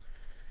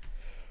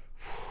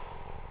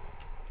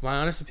 My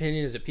honest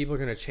opinion is that people are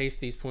going to chase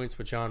these points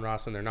with John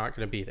Ross, and they're not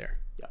going to be there.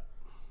 Yeah.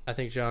 I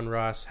think John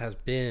Ross has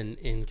been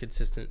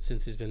inconsistent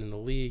since he's been in the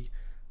league.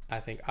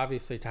 I think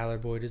obviously Tyler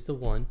Boyd is the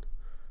one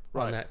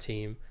on that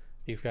team.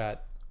 You've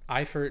got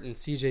Eifert and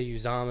CJ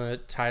Uzama,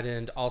 tight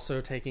end, also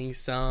taking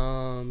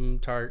some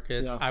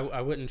targets. Yeah.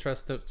 I wouldn't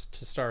trust to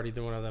start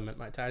either one of them at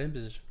my tight end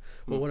position.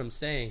 But what I'm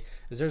saying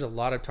is there's a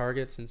lot of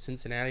targets in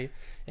Cincinnati,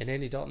 and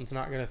Andy Dalton's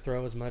not going to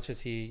throw as much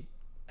as he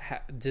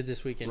did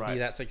this week and be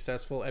that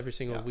successful every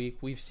single week.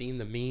 We've seen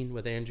the mean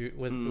with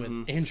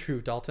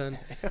Andrew Dalton.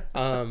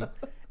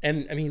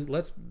 And I mean,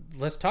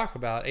 let's talk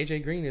about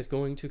AJ Green is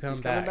going to come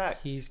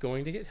back. He's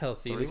going to get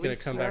healthy. He's going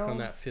to come back on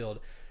that field.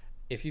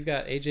 If you've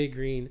got AJ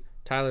Green,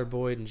 Tyler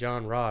Boyd, and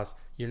John Ross,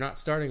 you're not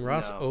starting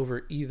Ross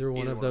over either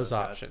one of those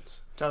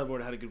options. Tyler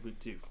Boyd had a good week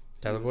too.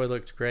 Tyler Boyd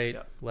looked great.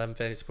 11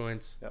 fantasy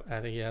points. I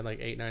think he had like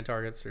 8-9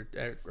 targets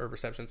or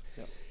receptions.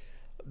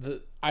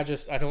 I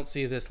don't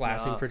see this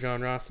lasting for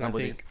John Ross, and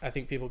I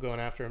think people going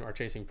after him are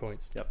chasing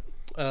points.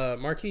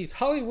 Marquise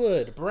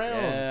Hollywood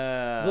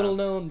Brown, little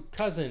known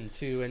cousin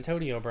to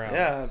Antonio Brown.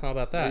 Yeah, how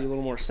about that? Maybe a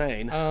little more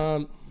sane.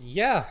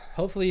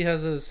 Hopefully he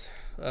has his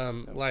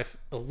life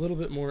a little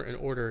bit more in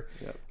order.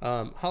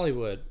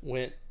 Hollywood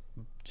went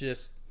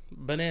just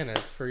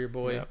bananas for your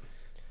boy.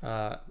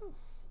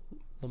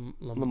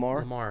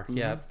 Lamar. Mm-hmm.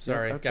 Yeah,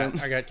 sorry. I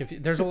got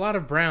confused. There's a lot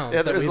of Browns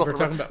that we were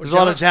talking about. There's a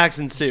lot of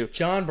Jacksons too.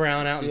 John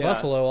Brown out in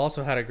Buffalo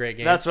also had a great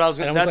game. That's what I was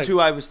going to. That's who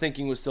I was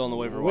thinking was still on the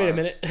waiver wire.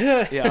 Wait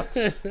a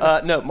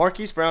minute. No,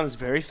 Marquise Brown is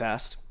very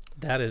fast.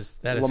 That is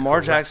Lamar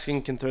correct.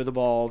 Jackson can throw the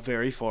ball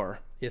very far.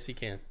 Yes, he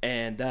can.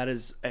 And that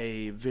is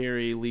a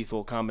very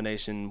lethal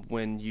combination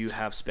when you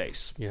have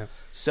space. Yeah.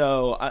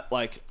 So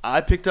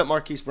I picked up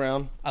Marquise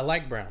Brown. I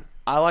like Brown.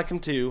 I like him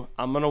too.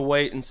 I'm going to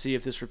wait and see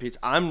if this repeats.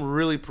 I'm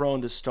really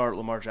prone to start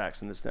Lamar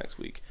Jackson this next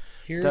week.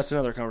 That's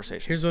another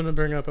conversation. Here's what I'm going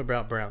to bring up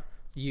about Brown.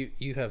 You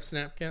have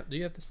snap count? Do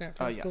you have the snap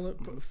count? Yeah.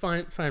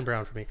 Find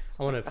Brown for me.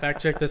 I want to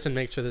fact check this and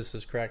make sure this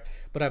is correct.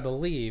 But I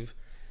believe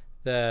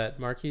that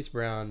Marquise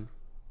Brown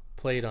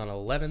played on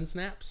 11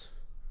 snaps.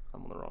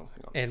 I'm on the wrong.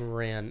 Hang on. And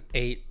ran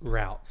 8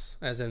 routes.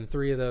 As in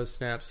 3 of those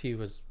snaps he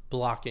was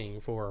blocking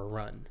for a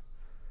run.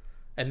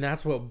 And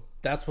that's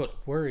what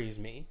worries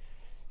me.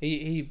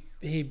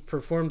 He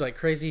performed like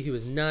crazy. He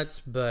was nuts,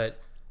 but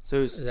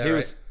so he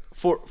was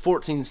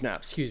 14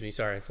 snaps. Excuse me,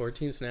 sorry,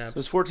 14 snaps. So it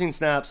was 14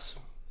 snaps.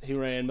 He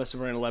must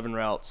have ran 11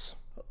 routes.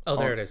 Oh,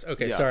 there it is.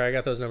 Okay, sorry, I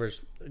got those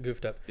numbers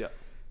goofed up. Yeah.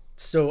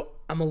 So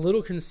I'm a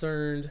little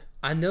concerned.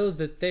 I know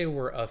that they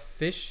were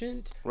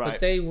efficient, but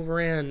they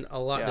ran a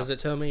lot. Yeah. Does it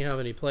tell me how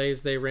many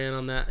plays they ran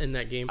in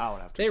that game? I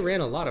would have to. They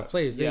ran a lot of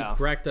plays. They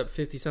racked up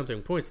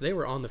 50-something points. They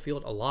were on the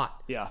field a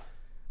lot. Yeah.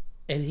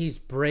 And he's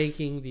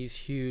breaking these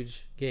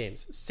huge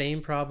games.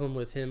 Same problem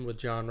with him with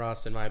John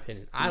Ross, in my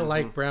opinion. I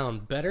like Brown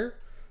better.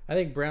 I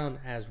think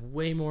Brown has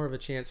way more of a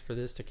chance for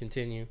this to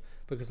continue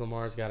because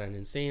Lamar's got an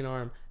insane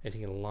arm and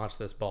he can launch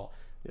this ball.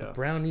 Yeah. But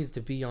Brown needs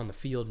to be on the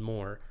field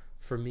more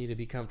for me to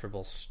be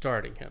comfortable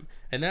starting him.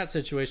 In that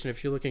situation,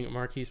 if you're looking at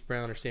Marquise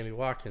Brown or Sammy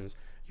Watkins,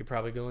 you're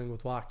probably going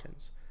with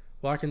Watkins.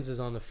 Watkins is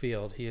on the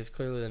field. He is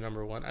clearly the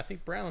number one. I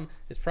think Brown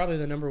is probably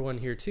the number one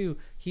here too.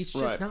 He's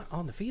just not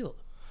on the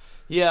field.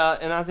 Yeah,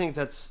 and I think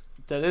that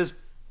is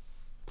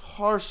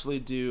partially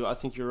due, I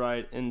think you're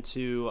right,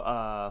 into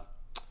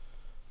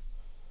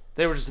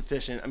they were just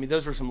efficient. I mean,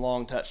 those were some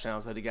long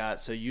touchdowns that he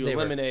got. So you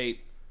eliminate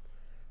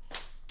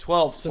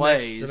 12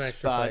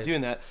 plays by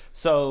doing that.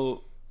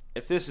 So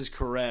if this is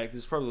correct,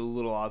 this is probably a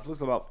little off.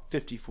 Look about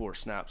 54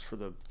 snaps for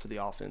the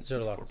offense,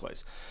 54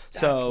 plays.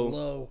 That's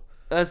low.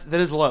 That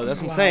is low.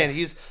 That's what I'm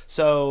saying.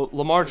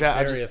 Lamar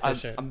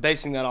Jackson. I'm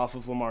basing that off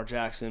of Lamar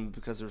Jackson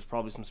because there's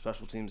probably some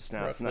special teams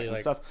snaps and that kind of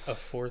stuff. A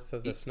fourth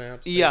of the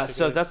snaps. Yeah,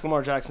 so that's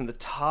Lamar Jackson.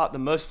 The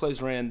most plays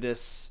ran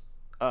this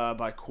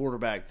by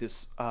quarterback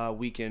this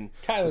weekend.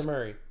 Kyler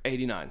Murray,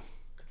 89.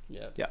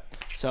 Yeah.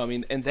 So I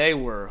mean, and they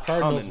were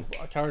humming.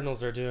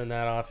 Cardinals are doing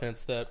that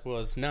offense that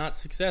was not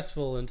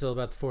successful until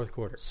about the fourth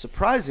quarter.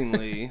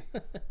 Surprisingly.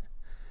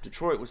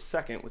 Detroit was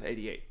second with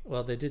 88.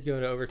 Well, they did go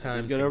to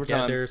overtime overtime.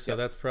 together, so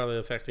that's probably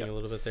affecting a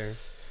little bit there.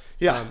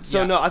 Yeah.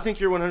 No, I think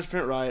you're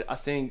 100% right. I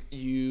think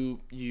you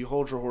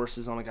hold your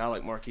horses on a guy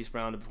like Marquise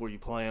Brown before you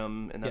play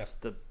him, and that's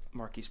the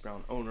Marquise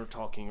Brown owner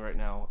talking right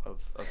now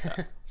of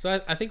that.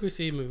 So I think we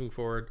see moving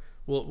forward.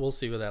 We'll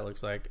see what that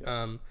looks like.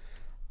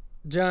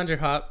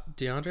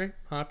 DeAndre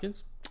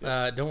Hopkins.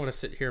 Don't want to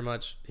sit here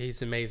much.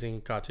 He's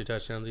amazing. Caught 2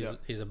 touchdowns.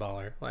 He's a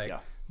baller.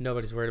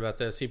 Nobody's worried about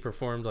this. He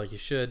performed like he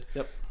should.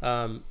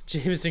 Yep.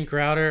 Jamison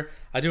Crowder.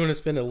 I do want to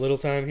spend a little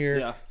time here.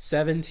 Yeah.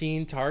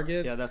 17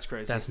 targets. Yeah, that's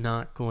crazy. That's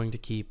not going to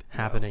keep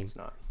happening. No, it's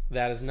not.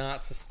 That is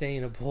not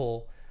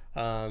sustainable.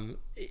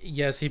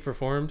 Yes, he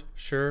performed.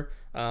 Sure.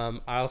 I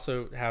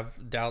also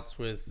have doubts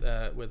with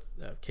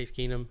Case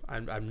Keenum.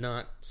 I'm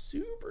not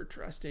super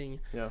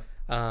trusting.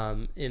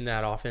 In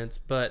that offense,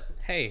 but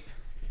hey,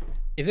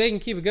 if they can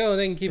keep it going,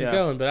 they can keep it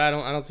going. But I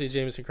don't see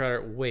Jamison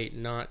Crowder. Wait,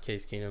 not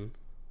Case Keenum.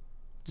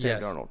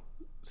 Sam Darnold.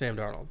 Sam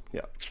Darnold.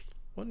 Yeah.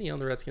 Wasn't he on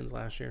the Redskins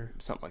last year?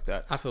 Something like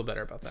that. I feel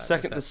better about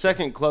that. The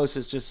second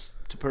closest, just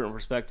to put it in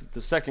perspective,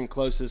 the second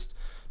closest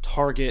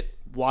target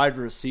wide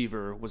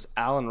receiver was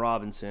Allen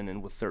Robinson,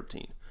 and with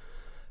 13.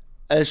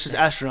 It's just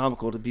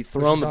astronomical to be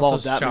throwing the ball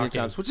that many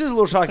times, which is a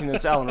little shocking that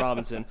it's Allen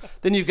Robinson.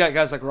 Then you've got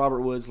guys like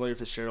Robert Woods, Larry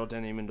Fitzgerald,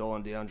 Danny Amendola,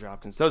 and DeAndre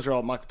Hopkins. Those are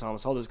all Michael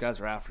Thomas. All those guys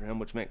are after him,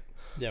 which make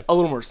a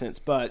little more sense.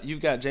 But you've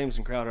got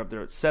Jamison Crowder up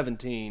there at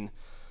 17.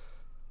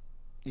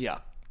 Yeah,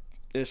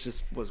 it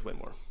just was way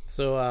more.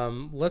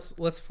 So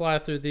let's fly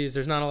through these.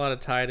 There's not a lot of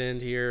tight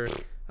end here.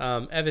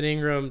 Evan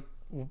Ingram,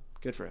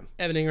 good for him.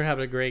 Evan Ingram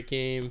having a great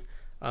game.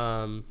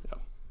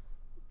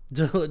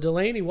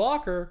 Delaney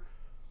Walker,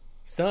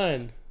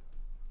 son.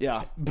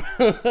 Yeah.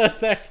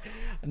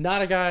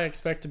 Not a guy I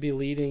expect to be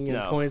leading in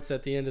points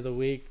at the end of the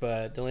week,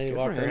 but Delaney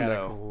Walker had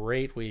a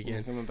great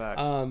weekend. Coming back.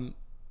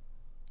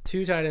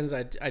 2 tight ends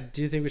I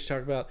do think we should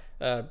talk about.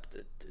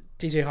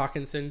 TJ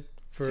Hawkinson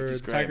for the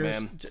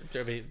Tigers.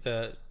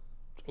 The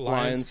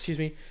Lions. Excuse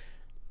me.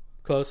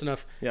 Close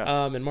enough.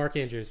 Yeah. And Mark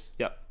Andrews.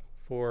 Yep.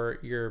 For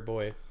your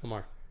boy,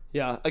 Lamar.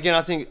 Yeah, again,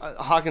 I think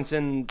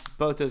Hawkinson,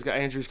 both those guys,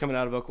 Andrews coming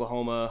out of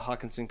Oklahoma,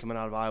 Hawkinson coming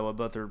out of Iowa,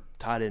 both are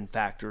tight end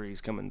factories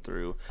coming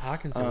through.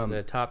 Hawkinson was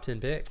a top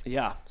 10 pick.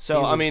 Yeah,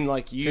 so I mean,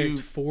 like you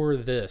for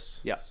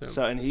this. Yeah,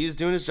 so and he's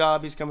doing his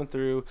job. He's coming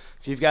through.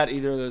 If you've got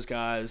either of those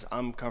guys,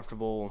 I'm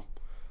comfortable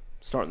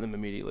starting them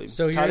immediately.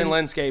 So tight end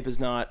landscape is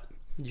not.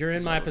 You're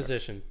in my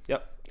position.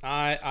 Yep.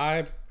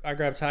 I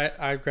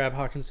grab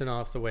Hawkinson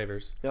off the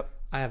waivers. Yep.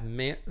 I have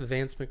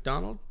Vance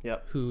McDonald.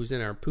 Yep. Who's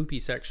in our poopy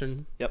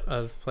section. Yep.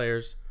 Of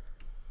players.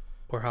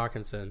 Or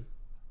Hawkinson.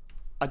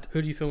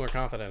 Who do you feel more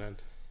confident in?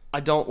 I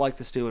don't like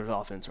the Steelers'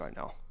 offense right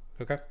now.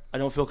 Okay. I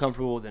don't feel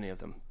comfortable with any of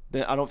them.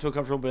 I don't feel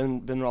comfortable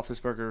with Ben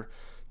Roethlisberger.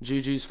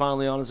 Juju's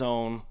finally on his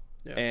own,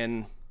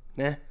 and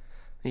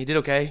he did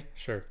okay.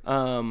 Sure.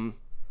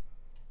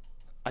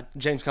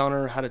 James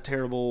Conner had a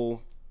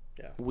terrible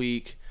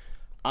week.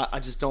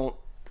 I just don't.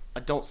 I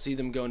don't see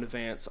them going to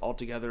Vance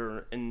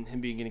altogether and him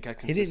being any kind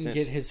of consistent. He didn't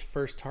get his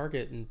first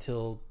target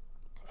until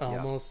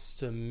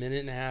almost a minute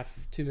and a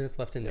half, 2 minutes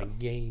left in the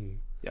game.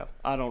 Yeah,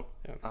 I don't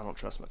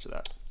trust much of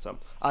that. So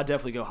I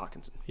definitely go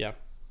Hawkinson. Yeah.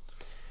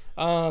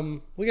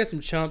 We got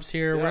some chumps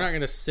here. Yeah. We're not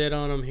going to sit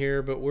on them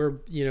here, but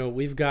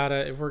we've got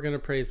to, if we're going to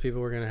praise people,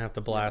 we're going to have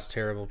to blast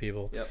terrible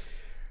people. Yep.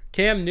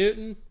 Cam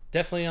Newton,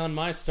 definitely on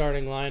my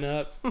starting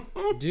lineup.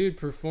 Dude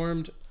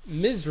performed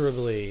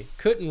miserably.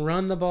 Couldn't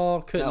run the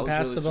ball, couldn't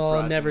pass the ball,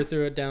 surprising. Never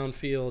threw it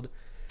downfield.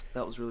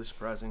 That was really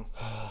surprising.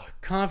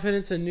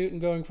 Confidence in Newton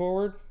going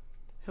forward?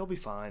 He'll be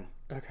fine.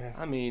 Okay.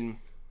 I mean,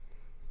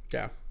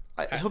 yeah.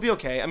 He'll be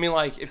okay. I mean,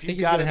 like, if you've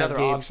he's got gonna another have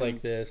games option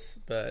like this,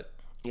 but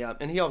yeah,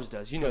 and he always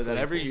does. You know that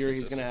every year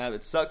he's going to have.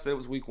 It sucks that it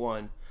was week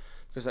 1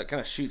 because that kind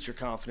of shoots your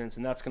confidence,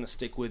 and that's going to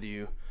stick with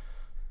you.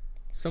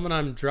 Someone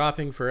I'm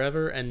dropping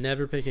forever and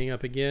never picking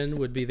up again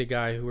would be the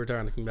guy who we're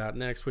talking about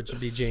next, which would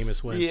be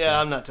Jameis Winston.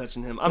 Yeah, I'm not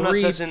touching him. I'm not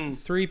touching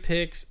 3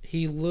 picks.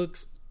 He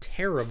looks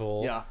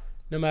terrible. Yeah.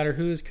 No matter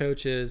who his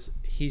coach is,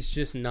 he's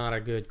just not a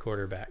good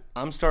quarterback.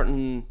 I'm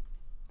starting.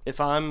 If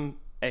I'm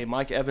a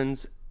Mike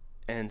Evans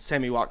and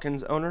Sammy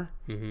Watkins owner,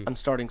 I'm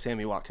starting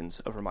Sammy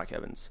Watkins over Mike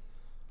Evans.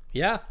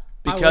 Yeah,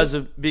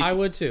 I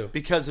would too.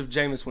 Because of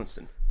Jameis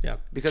Winston. Yeah,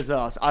 because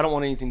I don't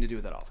want anything to do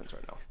with that offense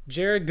right now.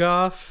 Jared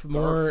Goff,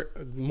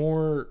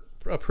 more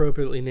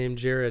appropriately named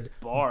Jared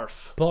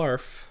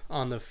Barf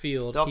on the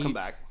field. They'll come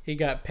back. He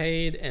got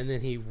paid, and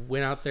then he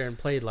went out there and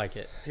played like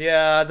it.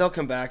 Yeah, they'll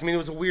come back. I mean, it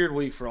was a weird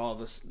week for all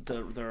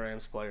the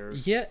Rams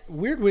players. Yeah,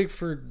 weird week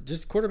for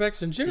just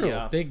quarterbacks in general.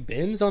 Yeah. Big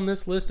Ben's on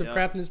this list of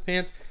crap in his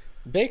pants.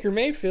 Baker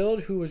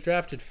Mayfield, who was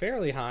drafted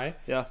fairly high.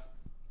 Yeah.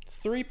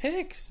 3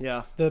 picks.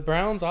 Yeah. The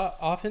Browns'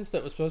 offense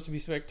that was supposed to be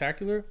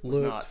spectacular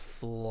looked not.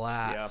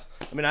 flat. Yeah.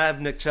 I mean, I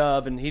have Nick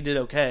Chubb, and he did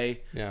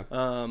okay. Yeah.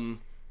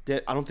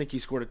 I don't think he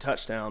scored a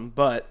touchdown,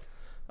 but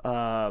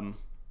or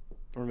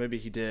maybe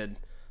he did.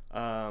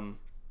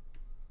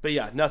 But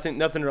yeah, nothing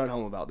to write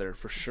home about there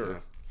for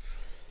sure.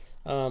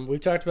 We've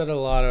talked about it a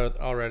lot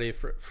already.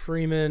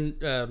 Freeman,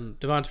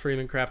 Devonta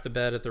Freeman crapped the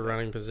bed at the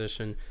running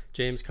position.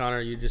 James Conner,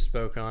 you just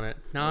spoke on it.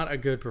 Not a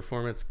good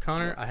performance.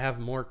 Conner, I have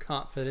more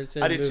confidence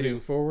in moving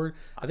forward.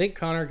 I think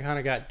Conner kind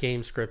of got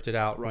game scripted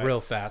out real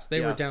fast.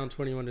 They were down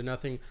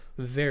 21-0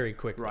 very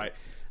quickly. Right.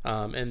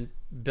 And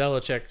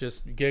Belichick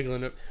just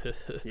giggling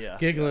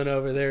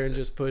over there and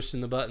just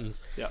pushing the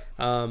buttons. Yeah.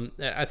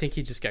 I think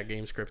he just got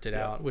game scripted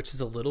out, which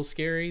is a little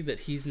scary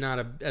that he's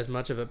not as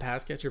much of a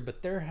pass catcher,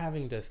 but they're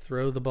having to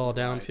throw the ball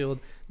downfield,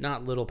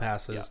 not little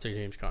passes to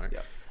James Conner.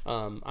 Yeah.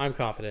 I'm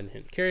confident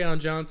in him. Kerryon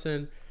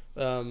Johnson,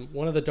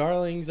 one of the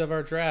darlings of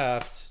our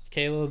draft.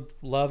 Caleb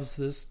loves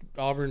this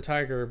Auburn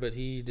Tiger, but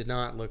he did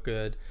not look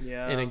good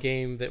in a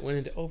game that went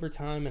into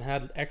overtime and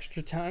had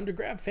extra time to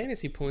grab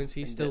fantasy points.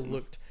 He still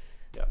looked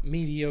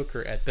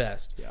mediocre at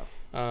best. Yeah.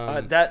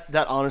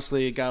 That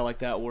honestly, a guy like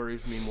that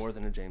worries me more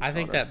than a James Conner. I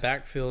think that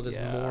backfield is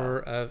more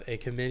of a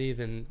committee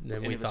than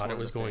we thought it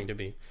was going to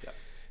be. Yeah.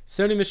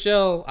 Sony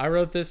Michel, I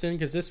wrote this in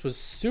because this was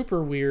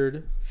super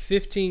weird.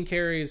 15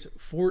 carries,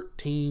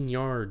 14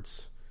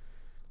 yards.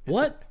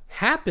 What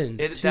happened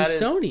to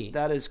Sony?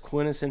 That is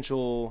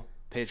quintessential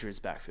Patriots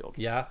backfield.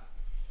 Yeah.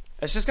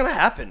 It's just going to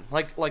happen.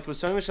 Like with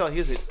Sony Michel,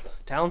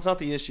 talent's not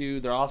the issue.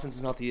 Their offense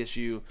is not the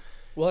issue.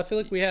 Well, I feel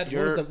like we had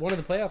one of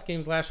the playoff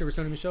games last year where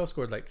Sony Michel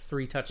scored like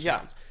 3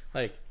 touchdowns.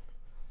 Yeah. Like,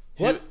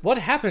 what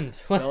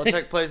happened?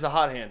 Belichick plays the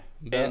hot hand,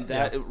 and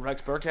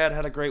Rex Burkhead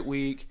had a great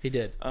week. He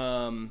did.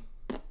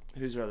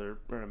 Who's the other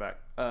running back?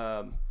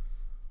 Not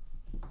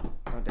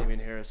Damian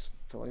Harris.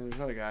 I feel like there's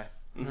another guy.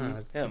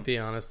 To be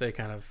honest, they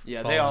kind of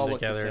they all look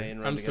together. the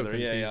same. I'm still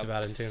confused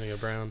about Antonio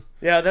Brown.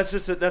 Yeah,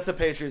 that's a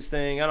Patriots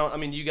thing.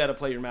 You got to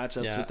play your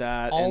matchups with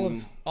that.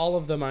 All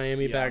of the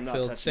Miami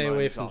backfield. Stay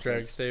away from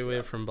Drake. Stay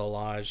away from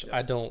Ballage.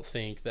 I don't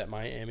think that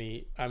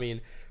Miami.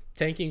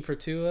 Tanking for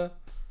Tua.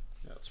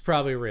 It's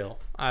probably real.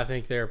 I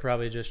think they're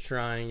probably just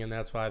trying, and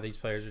that's why these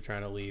players are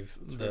trying to leave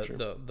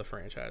the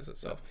franchise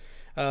itself.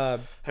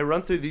 Hey,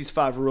 run through these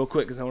 5 real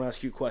quick because I want to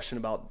ask you a question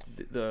about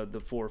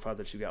the 4 or 5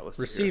 that you got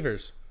listed.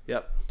 Receivers. Here.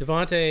 Yep.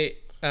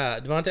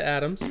 Devonta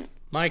Adams,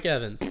 Mike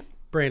Evans,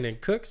 Brandon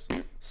Cooks,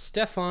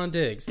 Stephon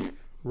Diggs,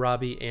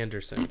 Robbie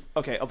Anderson.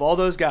 Okay, of all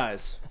those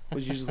guys,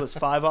 would you just list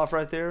 5 off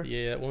right there?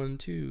 Yeah, 1,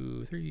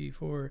 2, 3,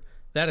 4.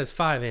 That is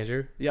 5,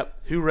 Andrew.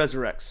 Yep. Who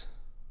resurrects?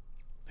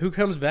 Who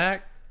comes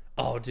back?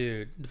 Oh,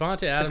 dude,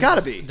 Devonta Adams. It's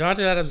got to be. Devonta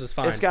Adams is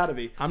fine. It's got to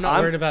be. I'm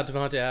not worried about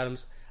Devonta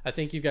Adams. I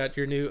think you got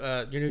your new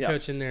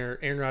coach in there,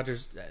 Aaron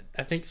Rodgers.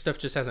 I think stuff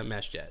just hasn't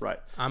meshed yet. Right.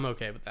 I'm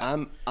okay with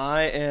that.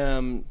 I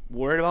am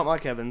worried about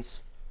Mike Evans.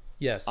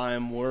 Yes. I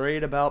am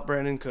worried about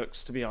Brandon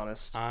Cooks, to be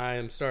honest. I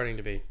am starting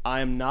to be.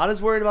 I am not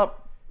as worried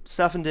about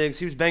Stephon Diggs.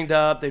 He was banged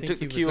up. They took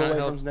the Q away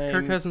from his name.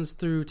 Kirk Cousins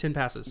threw 10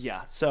 passes.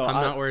 Yeah, so I'm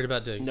not worried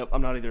about Diggs. Nope,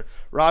 I'm not either.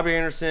 Robbie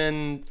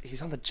Anderson,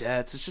 he's on the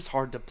Jets. It's just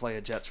hard to play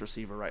a Jets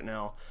receiver right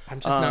now.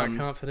 I'm just not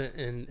confident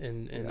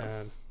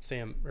in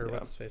Sam or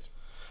what's his face.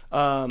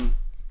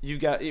 You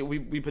got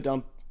we put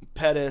down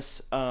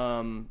Pettis.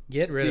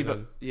 Get rid of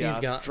him. Yeah, he's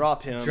gone.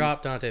 Drop him.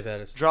 Drop Dante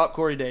Pettis. Drop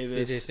Corey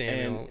Davis. CJ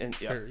Samuel.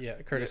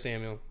 And Curtis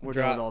Samuel. We're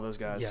done with all those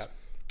guys.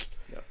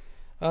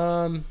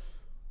 Yeah.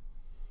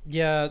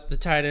 The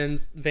tight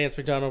ends. Vance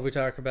McDonald. We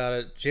talked about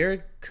it.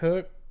 Jared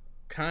Cook.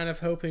 Kind of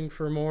hoping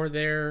for more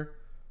there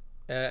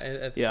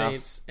at the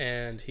Saints,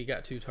 and he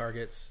got 2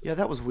 targets. Yeah,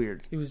 that was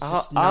weird. He was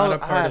just not a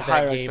part of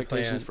that game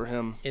plan for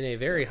him in a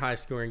very high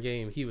scoring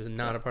game. He was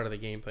not a part of the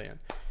game plan.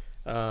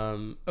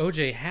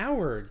 OJ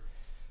Howard,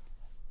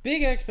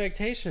 big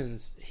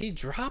expectations. He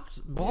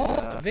dropped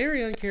balls.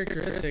 Very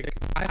uncharacteristic.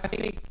 I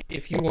think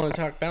if you want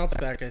to talk bounce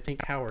back, I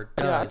think Howard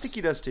does. Yeah, I think he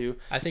does too.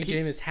 I think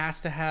Jameis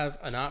has to have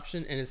an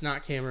option, and it's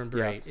not Cameron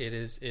Brate. Yeah. It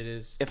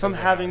is. If I'm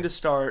having to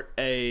start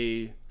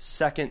a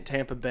second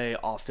Tampa Bay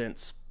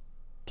offense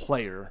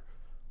player,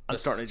 I'm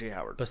starting AJ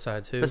Howard.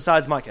 Besides who?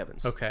 Besides Mike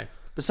Evans. Okay.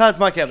 Besides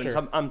Mike Evans,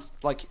 Sure. I'm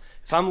like,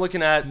 if I'm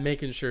looking at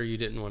making sure you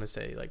didn't want to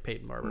say like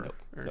Peyton Barber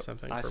or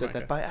something. I said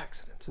that by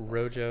accident.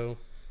 Rojo.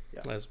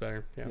 Yeah. That's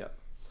better. Yeah.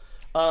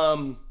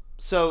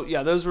 So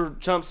yeah, those were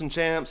chumps and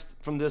champs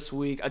from this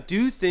week. I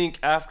do think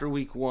after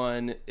week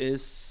 1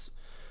 is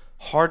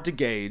hard to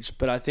gauge,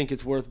 but I think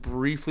it's worth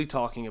briefly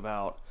talking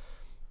about.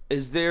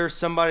 Is there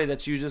somebody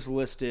that you just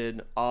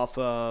listed off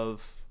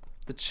of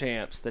the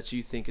champs that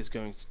you think is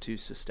going to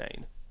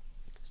sustain?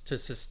 To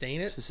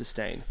sustain it? To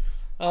sustain.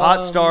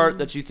 Hot start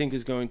that you think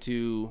is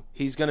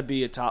he's going to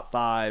be a top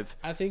 5.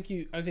 I think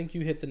you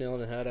hit the nail on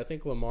the head. I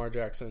think Lamar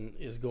Jackson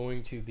is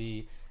going to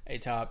be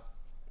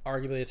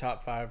arguably a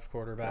top 5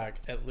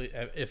 quarterback,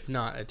 if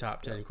not a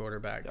top 10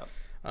 quarterback.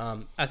 Yeah.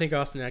 I think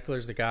Austin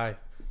Eckler's the guy.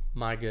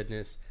 My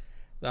goodness.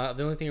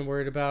 The only thing I'm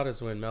worried about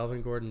is when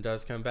Melvin Gordon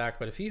does come back.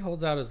 But if he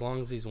holds out as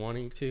long as he's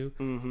wanting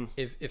to,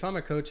 if I'm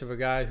a coach of a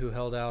guy who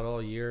held out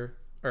all year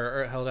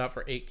or held out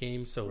for 8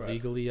 games, so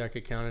legally I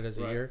could count it as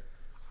a year.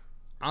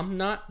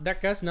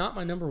 That guy's not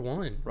my number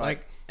 1. Right.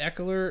 Like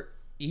Eckler,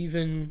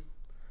 even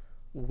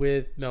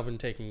with Melvin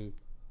taking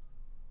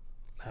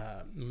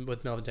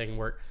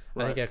work,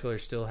 I think Eckler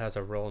still has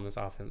a role in this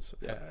offense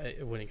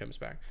when he comes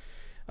back.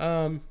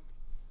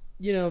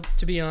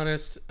 To be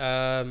honest,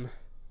 I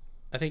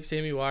think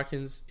Sammy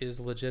Watkins is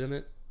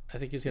legitimate. I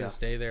think he's going to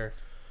stay there.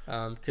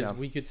 Because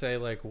we could say,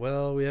 like,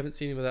 well, we haven't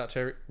seen him without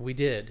Terry. We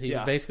did. He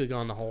was basically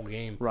gone the whole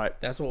game. Right.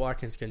 That's what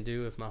Watkins can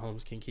do if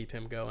Mahomes can keep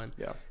him going.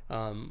 Yeah.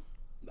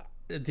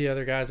 The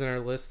other guys on our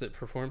list that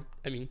performed,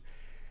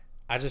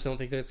 I just don't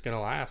think that it's going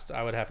to last.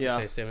 I would have to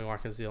say Sammy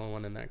Watkins is the only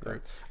one in that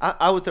group.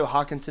 I would throw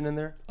Hawkinson in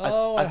there. I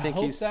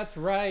hope that's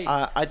right.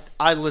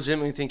 I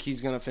legitimately think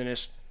he's going to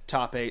finish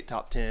top 8,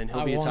 top 10.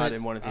 He'll be a tight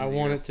end one of the year. I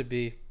want it to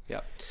be.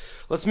 Yeah.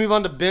 Let's move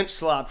on to bench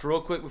slaps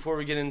real quick before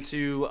we get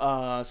into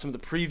some of the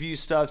preview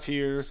stuff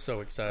here. So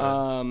excited.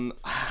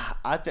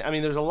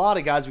 There's a lot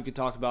of guys we could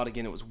talk about.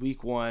 Again, it was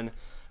week 1.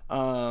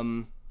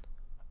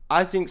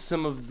 I think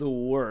some of the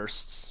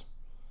worsts.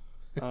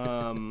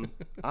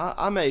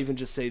 I may even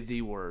just say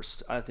the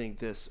worst. I think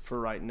this for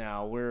right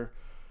now. We're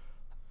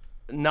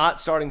not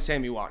starting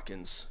Sammy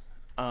Watkins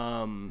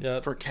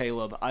for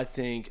Caleb. I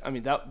think.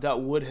 That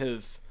would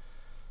have.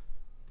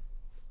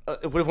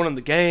 It would have won him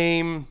the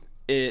game.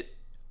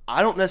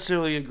 I don't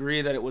necessarily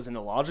agree that it was an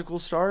illogical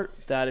start.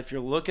 That if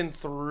you're looking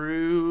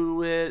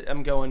through it,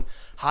 I'm going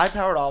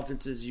high-powered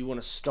offenses. You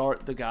want to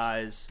start the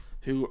guys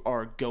who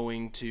are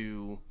going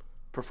to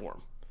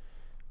perform,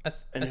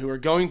 and who are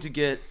going to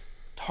get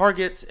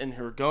targets, and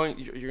who are going.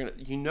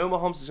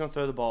 Mahomes is going to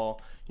throw the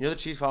ball. The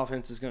Chiefs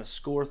offense is going to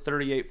score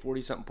 38,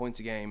 40 something points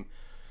a game.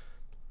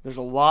 There's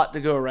a lot to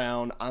go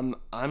around. I'm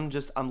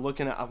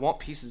looking at. I want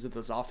pieces of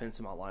this offense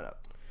in my lineup.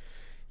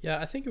 Yeah,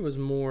 I think it was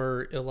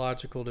more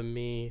illogical to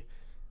me.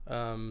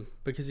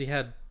 Because he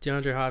had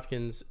DeAndre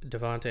Hopkins,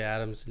 Devontae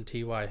Adams, and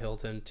T.Y.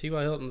 Hilton.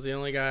 T.Y. Hilton's the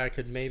only guy I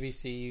could maybe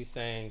see you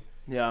saying,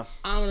 I'm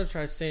going to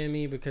try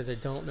Sammy because I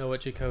don't know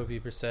what Jacoby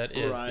Brissett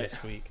is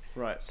this week.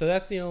 Right. So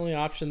that's the only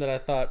option that I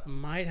thought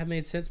might have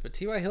made sense, but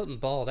T.Y. Hilton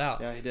balled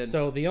out. Yeah, he did.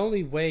 So the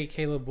only way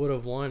Caleb would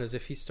have won is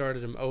if he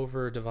started him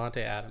over Devontae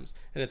Adams.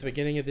 And at the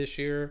beginning of this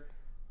year,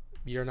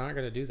 you're not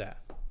going to do that.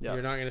 Yeah.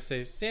 You're not going to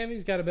say,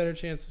 Sammy's got a better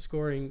chance of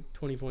scoring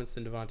 20 points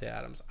than Devontae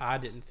Adams. I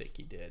didn't think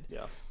he did.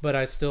 Yeah. But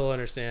I still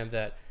understand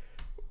that,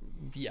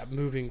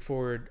 moving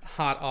forward,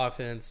 hot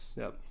offense,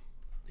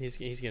 he's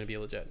going to be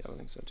legit. Yeah, I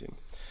think so too.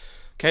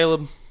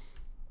 Caleb,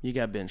 you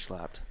got bench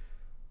slapped.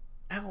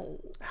 Ow.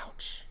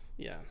 Ouch.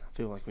 Yeah. I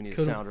feel like we need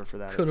a sounder for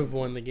that. Could have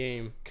won the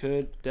game.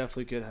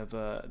 Definitely could have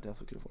won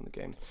the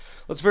game.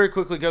 Let's very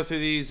quickly go through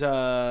these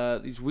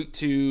week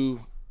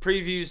 2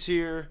 previews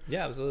here.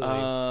 Yeah, absolutely.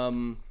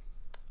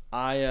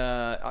 A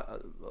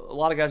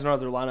lot of guys don't have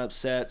their lineup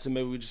set, so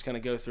maybe we just kind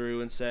of go through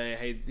and say,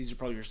 hey, these are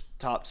probably your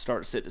top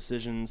start-sit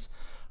decisions.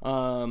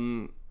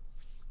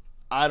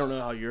 I don't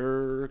know how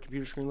your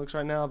computer screen looks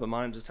right now, but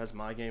mine just has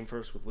my game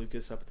first with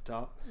Lucas up at the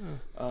top.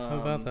 How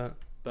about that?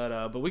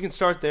 But we can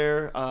start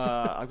there.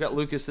 I've got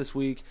Lucas this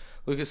week.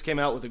 Lucas came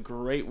out with a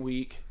great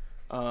week.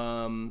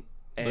 And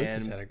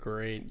Lucas had a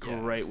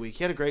great week.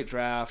 He had a great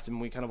draft, and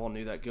we kind of all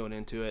knew that going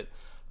into it.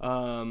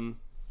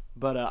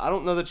 But I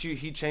don't know that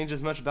he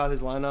changes much about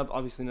his lineup.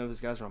 Obviously, none of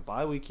his guys are on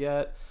bye week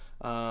yet.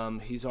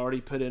 He's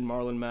already put in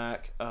Marlon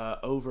Mack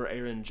over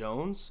Aaron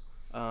Jones,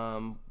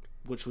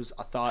 which was,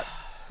 I thought,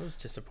 that was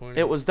disappointing.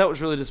 That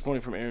was really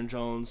disappointing from Aaron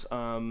Jones.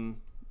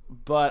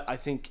 But I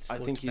think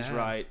he's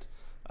right.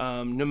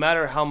 No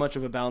matter how much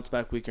of a bounce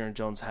back week Aaron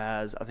Jones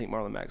has, I think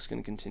Marlon Mack's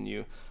going to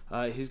continue.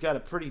 He's got a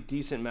pretty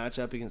decent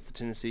matchup against the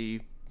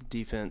Tennessee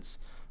defense.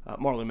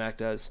 Marlon Mack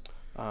does.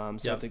 I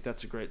think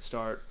that's a great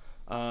start.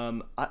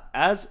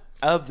 As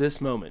of this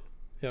moment,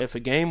 if a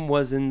game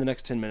was in the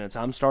next 10 minutes,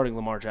 I'm starting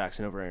Lamar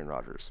Jackson over Aaron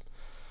Rodgers.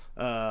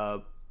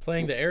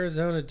 Playing the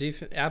Arizona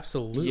defense,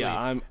 absolutely.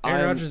 Yeah,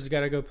 Aaron Rodgers has got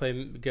to go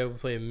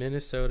play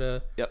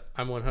Minnesota. Yep,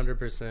 I'm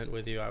 100%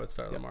 with you. I would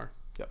start Lamar.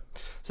 Yep.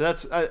 So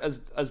that's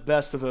as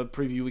best of a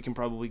preview we can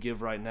probably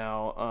give right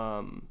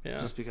now.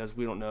 Just because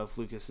we don't know if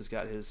Lucas has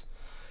got his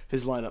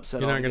lineup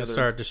set. You're not going to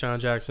start Deshaun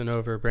Jackson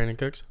over Brandon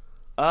Cooks?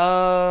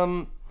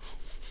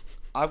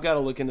 I've got to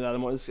look into that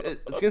more. It's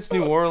against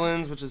New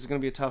Orleans, which is going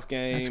to be a tough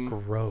game. That's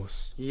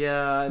gross.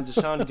 Yeah, and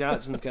Deshaun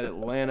Jackson's got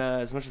Atlanta.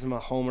 As much as I'm a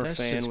Homer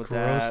fan with that,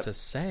 that's just gross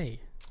to say.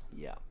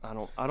 Yeah,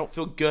 I don't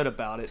feel good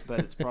about it, but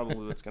it's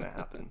probably what's going to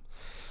happen.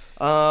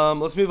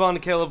 Let's move on to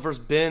Caleb versus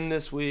Ben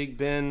this week.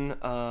 Ben,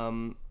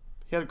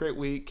 he had a great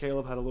week.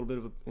 Caleb had a little bit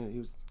of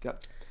he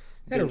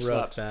had a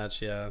rough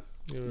match. Yeah.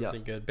 It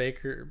wasn't good.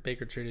 Baker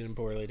treated him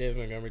poorly. David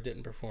Montgomery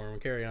didn't perform.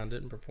 Carry-on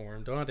didn't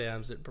perform. Devontae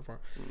Adams didn't perform.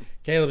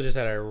 Caleb just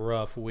had a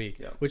rough week,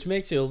 which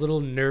makes you a little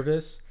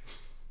nervous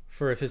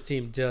for if his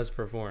team does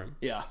perform.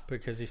 Yeah.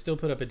 Because he still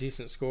put up a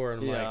decent score,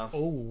 and I'm like,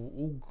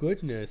 oh,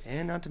 goodness.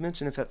 And not to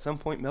mention if at some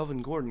point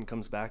Melvin Gordon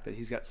comes back that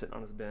he's got sitting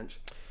on his bench.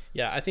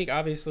 Yeah, I think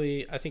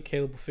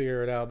Caleb will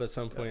figure it out, but at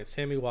some point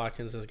Sammy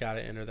Watkins has got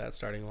to enter that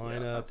starting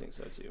lineup. Yeah, I think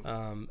so too.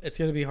 It's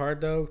going to be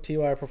hard though.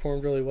 T.Y.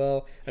 performed really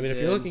well. I mean, if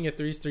you're looking at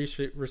these three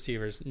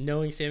receivers,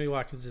 knowing Sammy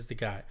Watkins is the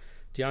guy,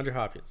 DeAndre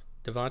Hopkins,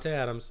 Devontae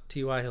Adams,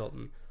 T.Y.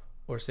 Hilton,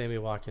 or Sammy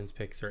Watkins,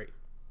 pick 3.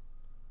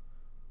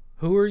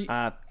 Who are you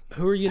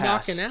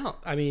pass. knocking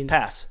out? I mean,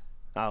 pass.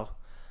 Oh.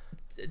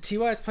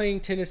 T.Y. is playing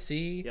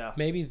Tennessee. Yeah.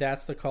 Maybe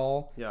that's the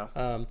call. Yeah.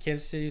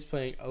 Kansas City's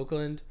playing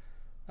Oakland.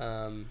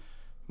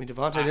 mean,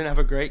 Devontae didn't have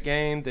a great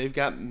game. They've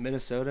got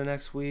Minnesota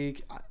next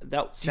week.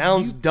 That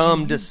sounds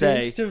dumb to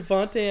say.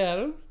 Devontae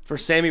Adams For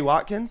Sammy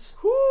Watkins?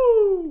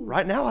 Woo!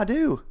 Right now, I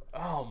do.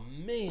 Oh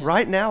man!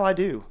 Right now, I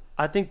do.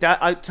 I think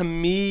that, to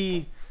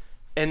me,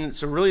 and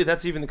so really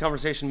that's even the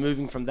conversation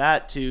moving from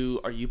that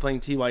to, are you playing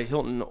T.Y.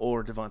 Hilton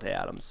or Devontae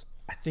Adams?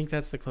 I think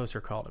that's the closer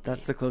call to me.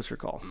 That's the closer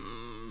call.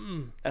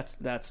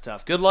 That's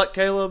tough. Good luck,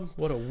 Caleb.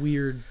 What a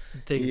weird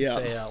thing to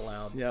say out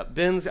loud. Yeah,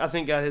 Ben's, I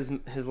think, got his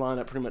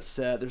lineup pretty much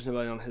set. There's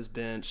nobody on his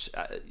bench.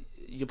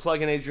 You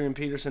plug in Adrian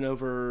Peterson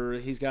over,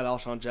 he's got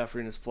Alshon Jeffrey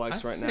in his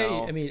flex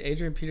now. I mean,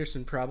 Adrian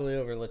Peterson probably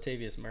over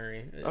Latavius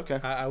Murray. Okay.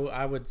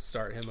 I would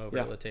start him over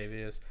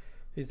Latavius.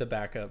 He's the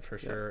backup for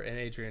sure, and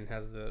Adrian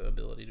has the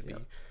ability to be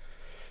at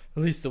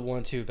least the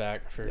 1-2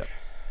 back for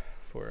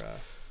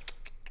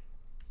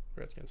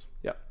Redskins.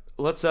 Yep.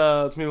 Let's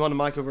move on to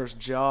Micah versus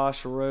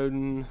Josh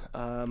Roden.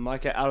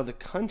 Micah out of the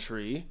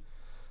country.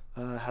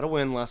 Had a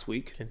win last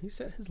week. Can he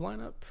set his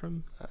lineup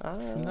from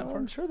that far?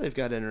 I'm sure they've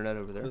got internet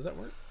over there. Does that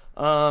work?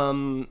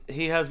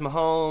 He has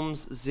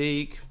Mahomes,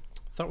 Zeke.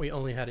 Thought we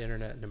only had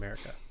internet in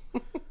America.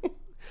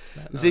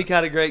 Zeke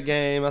had a great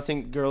game. I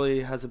think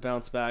Gurley has a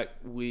bounce back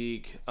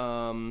week.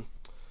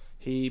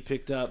 He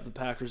picked up the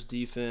Packers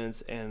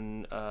defense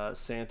and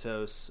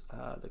Santos,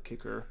 the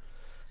kicker.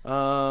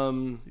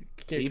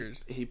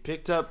 Kickers. He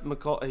picked up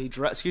McCall. He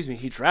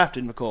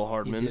drafted McCall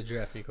Hardman. He did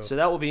draft McCall. So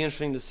that will be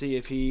interesting to see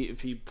if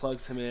he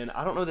plugs him in.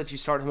 I don't know that you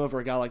start him over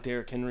a guy like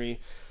Derrick Henry.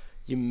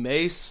 You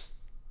may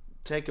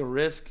take a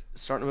risk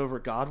starting him over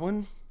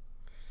Godwin.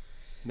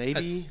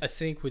 Maybe. I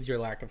think with your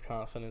lack of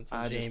confidence in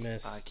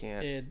Jameis, I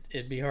can't.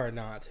 It'd be hard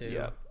not to.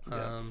 Yeah.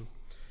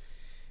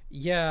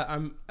 He's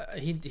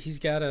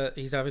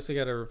obviously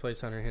got to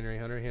replace Hunter Henry.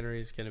 Hunter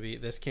Henry's going to be.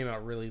 This came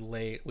out really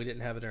late. We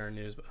didn't have it in our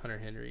news, but Hunter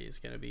Henry is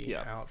going to be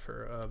out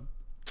for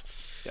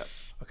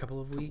a couple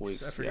of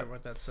weeks. I forgot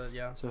what that said.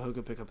 Yeah. So he'll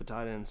go pick up a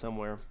tight end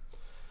somewhere.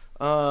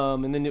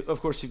 And then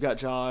of course you've got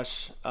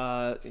Josh.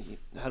 He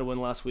had a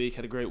win last week.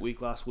 Had a great week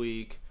last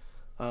week.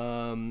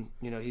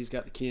 He's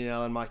got the Keenan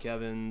Allen, Mike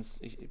Evans.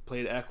 He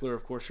played Eckler.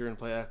 Of course, you're going to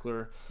play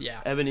Eckler. Yeah.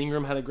 Evan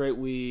Ingram had a great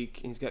week.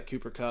 He's got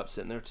Cooper Kupp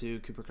sitting there,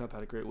 too. Cooper Kupp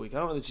had a great week. I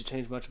don't know that you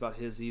changed much about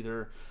his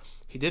either.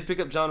 He did pick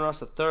up John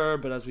Ross III,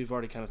 but as we've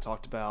already kind of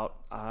talked about,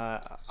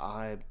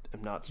 I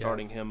am not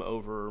starting him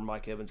over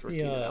Mike Evans or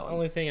Keenan Allen. The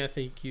only thing I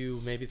think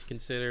you maybe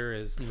consider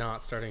is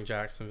not starting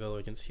Jacksonville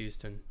against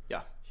Houston.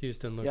 Yeah.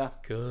 Houston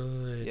looked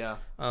good. Yeah.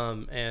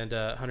 And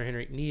Hunter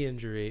Henry, knee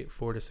injury,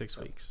 4 to 6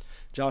 weeks.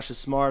 Josh is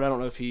smart. I don't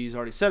know if he's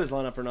already set his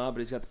lineup or not, but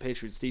he's got the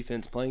Patriots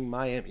defense playing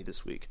Miami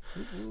this week.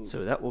 Mm-hmm.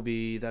 So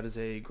that is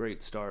a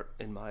great start,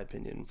 in my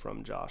opinion,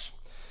 from Josh.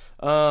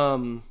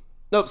 No,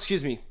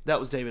 excuse me. That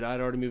was David. I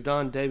had already moved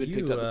on. David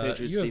picked up the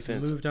Patriots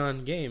defense. You moved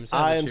on games,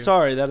 I am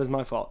sorry. That is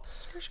my fault.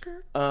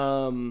 Skirt.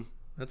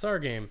 That's our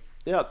game.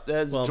 Yep,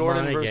 that's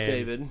Jordan versus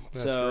David.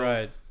 That's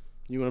right.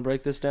 You want to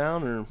break this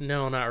down, or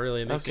no? Not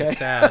really. It makes me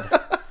sad.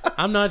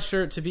 I'm not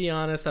sure. To be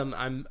honest,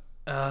 I'm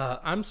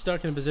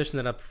stuck in a position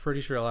that I'm pretty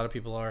sure a lot of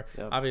people are.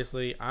 Yep.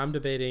 Obviously, I'm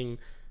debating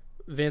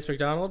Vance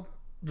McDonald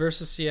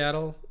versus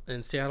Seattle,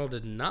 and Seattle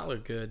did not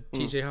look good.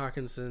 TJ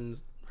Hawkinson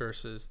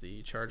versus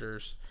the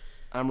Chargers.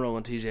 I'm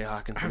rolling TJ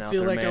Hawkinson out there,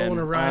 I feel like man. I want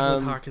to ride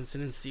with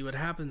Hawkinson and see what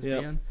happens,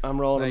 man.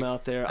 I'm rolling him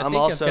out there. I've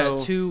got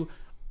two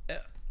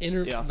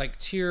like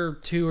tier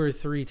 2 or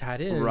 3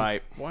 tight ends.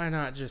 Right. Why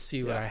not just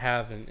see what I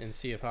have and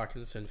see if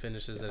Hawkinson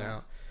finishes it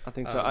out? I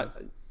think so.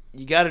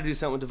 You got to do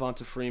something with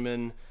Devonta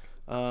Freeman.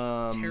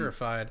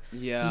 Terrified.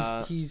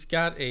 Yeah. He's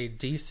got a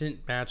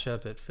decent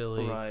matchup at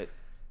Philly. Right.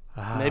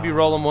 Maybe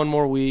roll him one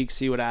more week,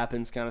 see what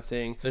happens, kind of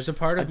thing. There's a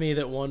part of me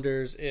that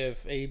wonders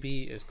if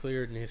AB is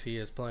cleared and if he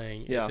is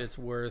playing, if it's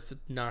worth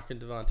knocking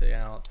Devontae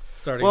out,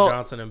 starting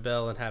Johnson and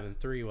Bell, and having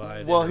 3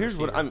 wide. Well, here's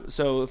what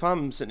so if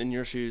I'm sitting in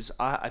your shoes,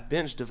 I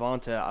benched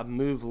Devontae, I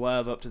moved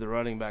Lev up to the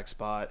running back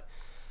spot,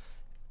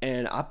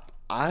 and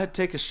I'd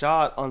take a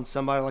shot on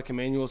somebody like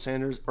Emmanuel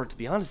Sanders, or to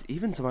be honest,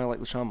 even somebody like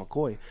LaShawn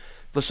McCoy.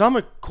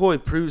 LaShawn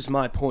McCoy proves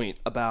my point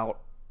about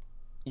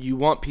you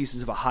want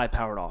pieces of a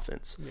high-powered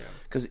offense. Yeah.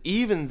 Because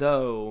even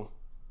though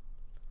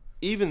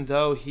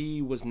he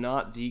was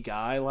not the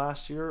guy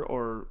last year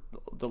or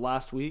the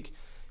last week,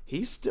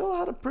 he still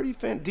had a pretty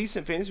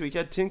decent fantasy week. He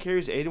had 10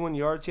 carries, 81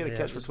 yards. He had a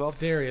catch for 12.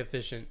 Very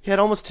efficient. He had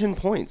almost 10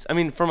 points. I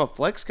mean, from a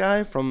flex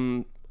guy,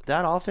 from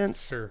that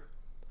offense, sure,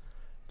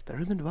 it's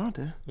better than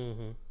Devonta.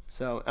 Mm-hmm.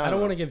 So I don't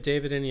want to give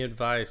David any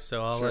advice,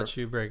 so I'll let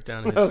you break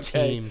down his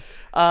team.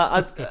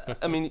 I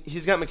mean,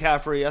 he's got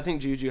McCaffrey. I think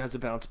Juju has a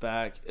bounce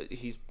back.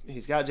 He's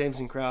got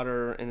Jameson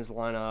Crowder in his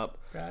lineup.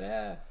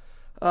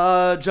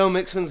 Joe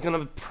Mixon's going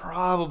to be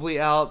probably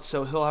out,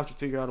 so he'll have to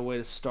figure out a way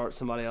to start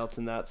somebody else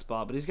in that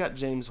spot. But he's got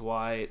James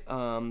White.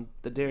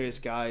 The Darius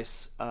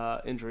Geis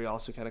injury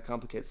also kind of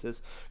complicates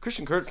this.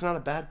 Christian Kirk's not a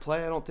bad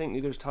play, I don't think.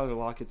 Neither is Tyler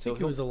Lockett. So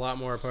he was a lot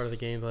more a part of the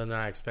game plan than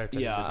I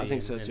expected him to be. I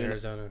think so too.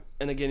 Arizona.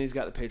 And again, he's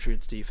got the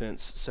Patriots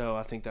defense, so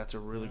I think that's a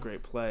really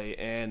great play.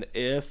 And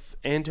if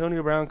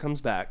Antonio Brown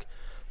comes back,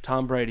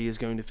 Tom Brady is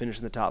going to finish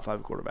in the top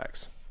 5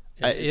 quarterbacks.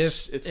 And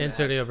if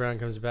Antonio Brown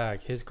comes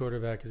back, his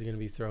quarterback is going to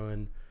be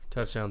throwing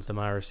touchdowns to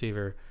my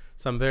receiver.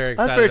 So I'm very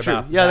That's excited very true.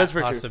 about Yeah, that that's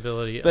very true.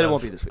 possibility But it of,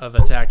 won't be this week. of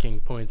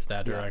attacking points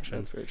that direction.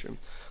 That's very true.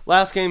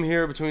 Last game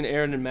here between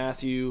Aaron and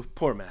Matthew.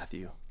 Poor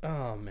Matthew.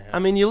 Oh, man. I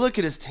mean, you look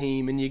at his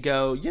team and you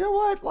go, you know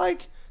what?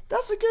 Like,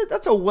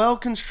 that's a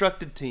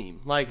well-constructed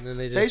team. Like, And then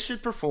they they just-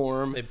 should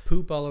perform. They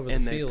poop all over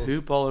and the field. they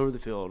poop all over the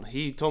field.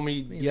 He told me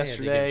I mean, they had to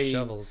yesterday. get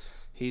shovels.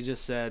 He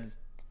just said,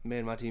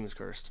 "Man, my team is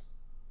cursed.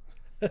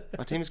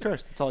 My team is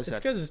cursed." That's all he It's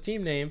said. because his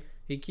team name,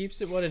 he keeps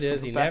it what it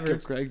is. He Back never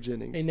of Greg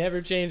Jennings. he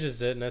never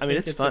changes it, and I I mean, think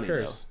it's it's funny a though.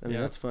 curse. I mean,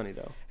 Yeah. that's funny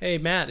though. Hey,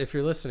 Matt, if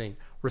you're listening,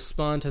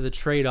 respond to the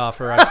trade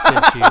offer I've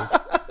sent you.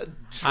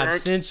 I've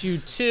sent you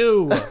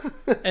 2,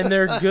 and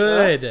they're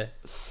good.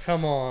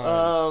 Come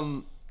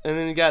on. And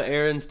then you got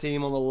Aaron's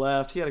team on the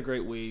left. He had a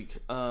great week. He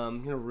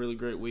had a really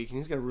great week, and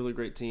he's got a really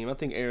great team. I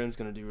think Aaron's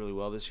going to do really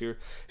well this year.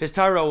 His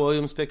Tyrell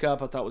Williams pickup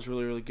I thought was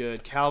really, really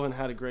good. Calvin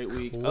had a great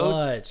week.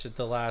 Clutch at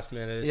the last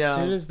minute. As Yeah.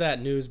 soon as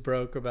that news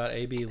broke about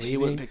AB leaving,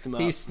 went and picked him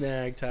up. he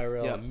snagged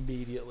Tyrell Yep.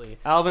 immediately.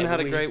 Alvin And had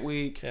a great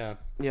week. Yeah.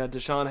 Yeah,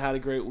 Deshaun had a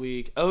great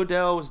week.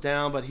 Odell was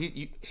down, but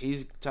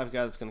he's the type of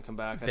guy that's going to come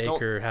back.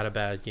 Baker had a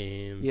bad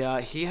game.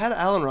 Yeah, he had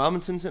Allen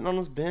Robinson sitting on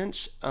his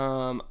bench.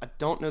 I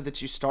don't know that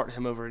you start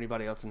him over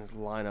anybody else in his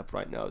lineup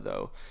right now,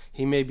 though.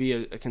 He may be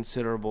a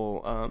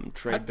considerable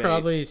trade I'd bait.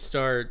 probably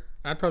start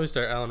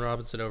Allen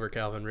Robinson over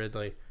Calvin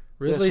Ridley.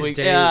 Ridley's week?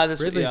 day, Yeah, this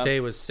week, Ridley's yeah. day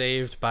was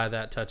saved by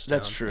that touchdown.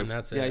 That's true. And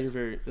that's yeah,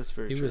 it. that's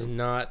very He true. was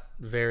not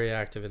very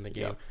active in the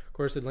game. Yeah. Of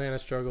course, Atlanta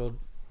struggled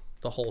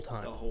the whole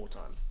time. the whole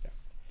time.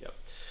 Yep.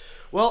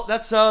 Well,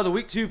 that's the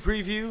week 2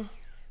 preview.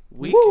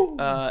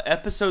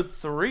 Episode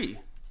 3.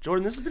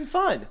 Jordan, this has been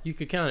fun. You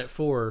could count it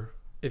 4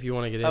 if you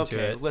want to get into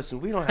Okay, it. listen,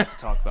 we don't have to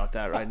talk about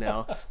that right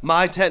now.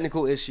 My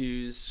technical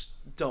issues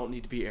don't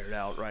need to be aired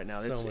out right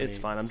now. It's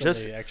fine. I'm so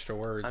many extra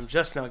words. I'm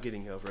just now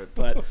getting over it.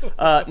 But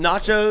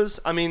nachos,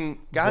 I mean,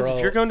 guys, Bro,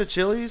 if you're going to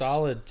Chili's,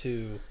 solid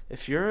 2.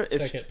 if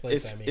Second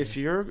place, if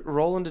you're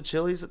rolling to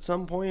Chili's at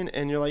some point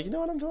and you're like, you know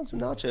what, I'm feeling some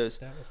nachos.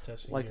 That was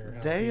touching Like, your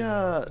they,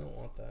 jalapeno. I don't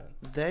want that.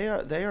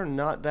 They are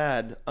not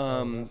bad. That's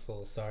a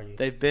little soggy.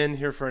 They've been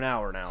here for an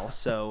hour now,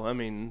 so I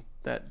mean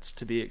that's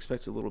to be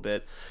expected a little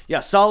bit. Yeah,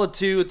 solid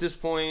 2 at this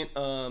point.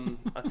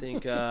 I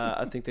think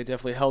they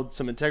definitely held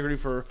some integrity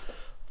for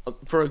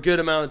a good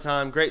amount of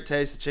time. Great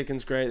taste. The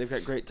chicken's great. They've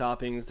got great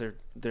toppings.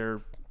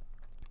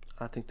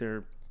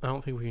 I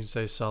don't think we can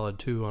say solid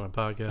 2 on a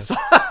podcast.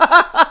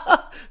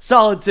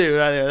 solid 2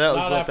 right there. That was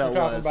Not what after that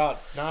talking was. about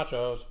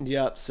nachos.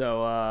 Yep.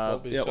 So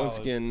be yeah, once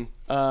solid. again,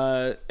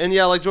 and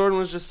yeah, like Jordan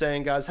was just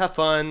saying, guys, have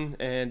fun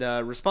and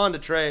respond to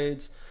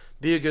trades.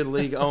 Be a good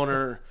league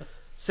owner.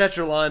 Set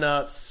your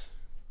lineups.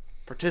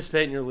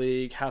 Participate in your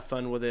league. Have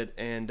fun with it,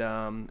 and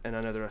I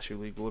know the rest of your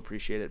league will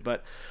appreciate it.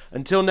 But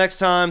until next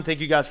time, thank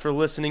you guys for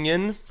listening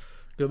in.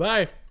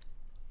 Goodbye.